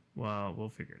theme. Yeah. Well, we'll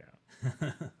figure it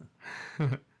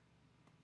out.